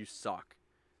like, you suck.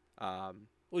 Well,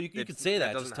 you could say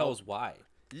that. Just tell us why.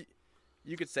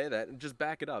 You could say that and just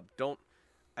back it up.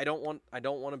 I don't want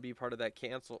to be part of that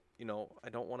cancel. I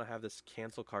don't want to have this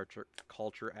cancel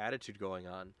culture attitude going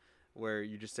on, where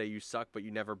you just say you suck, but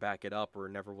you never back it up or are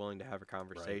never willing to have a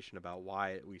conversation about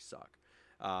why we suck.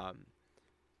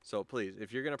 So please,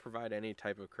 if you're gonna provide any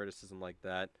type of criticism like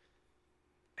that,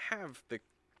 have the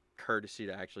courtesy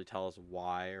to actually tell us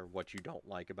why or what you don't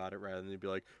like about it, rather than be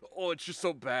like, oh, it's just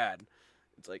so bad.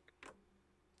 It's like,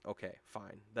 okay,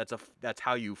 fine. That's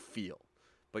how you feel.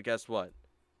 But guess what?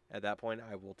 At that point,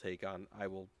 I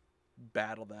will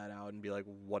battle that out and be like,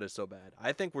 what is so bad?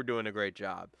 I think we're doing a great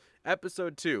job.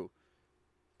 Episode 2,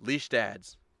 Leash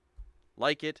Dads.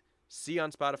 Like it. See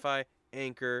on Spotify,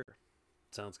 Anchor.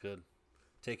 Sounds good.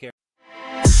 Take care.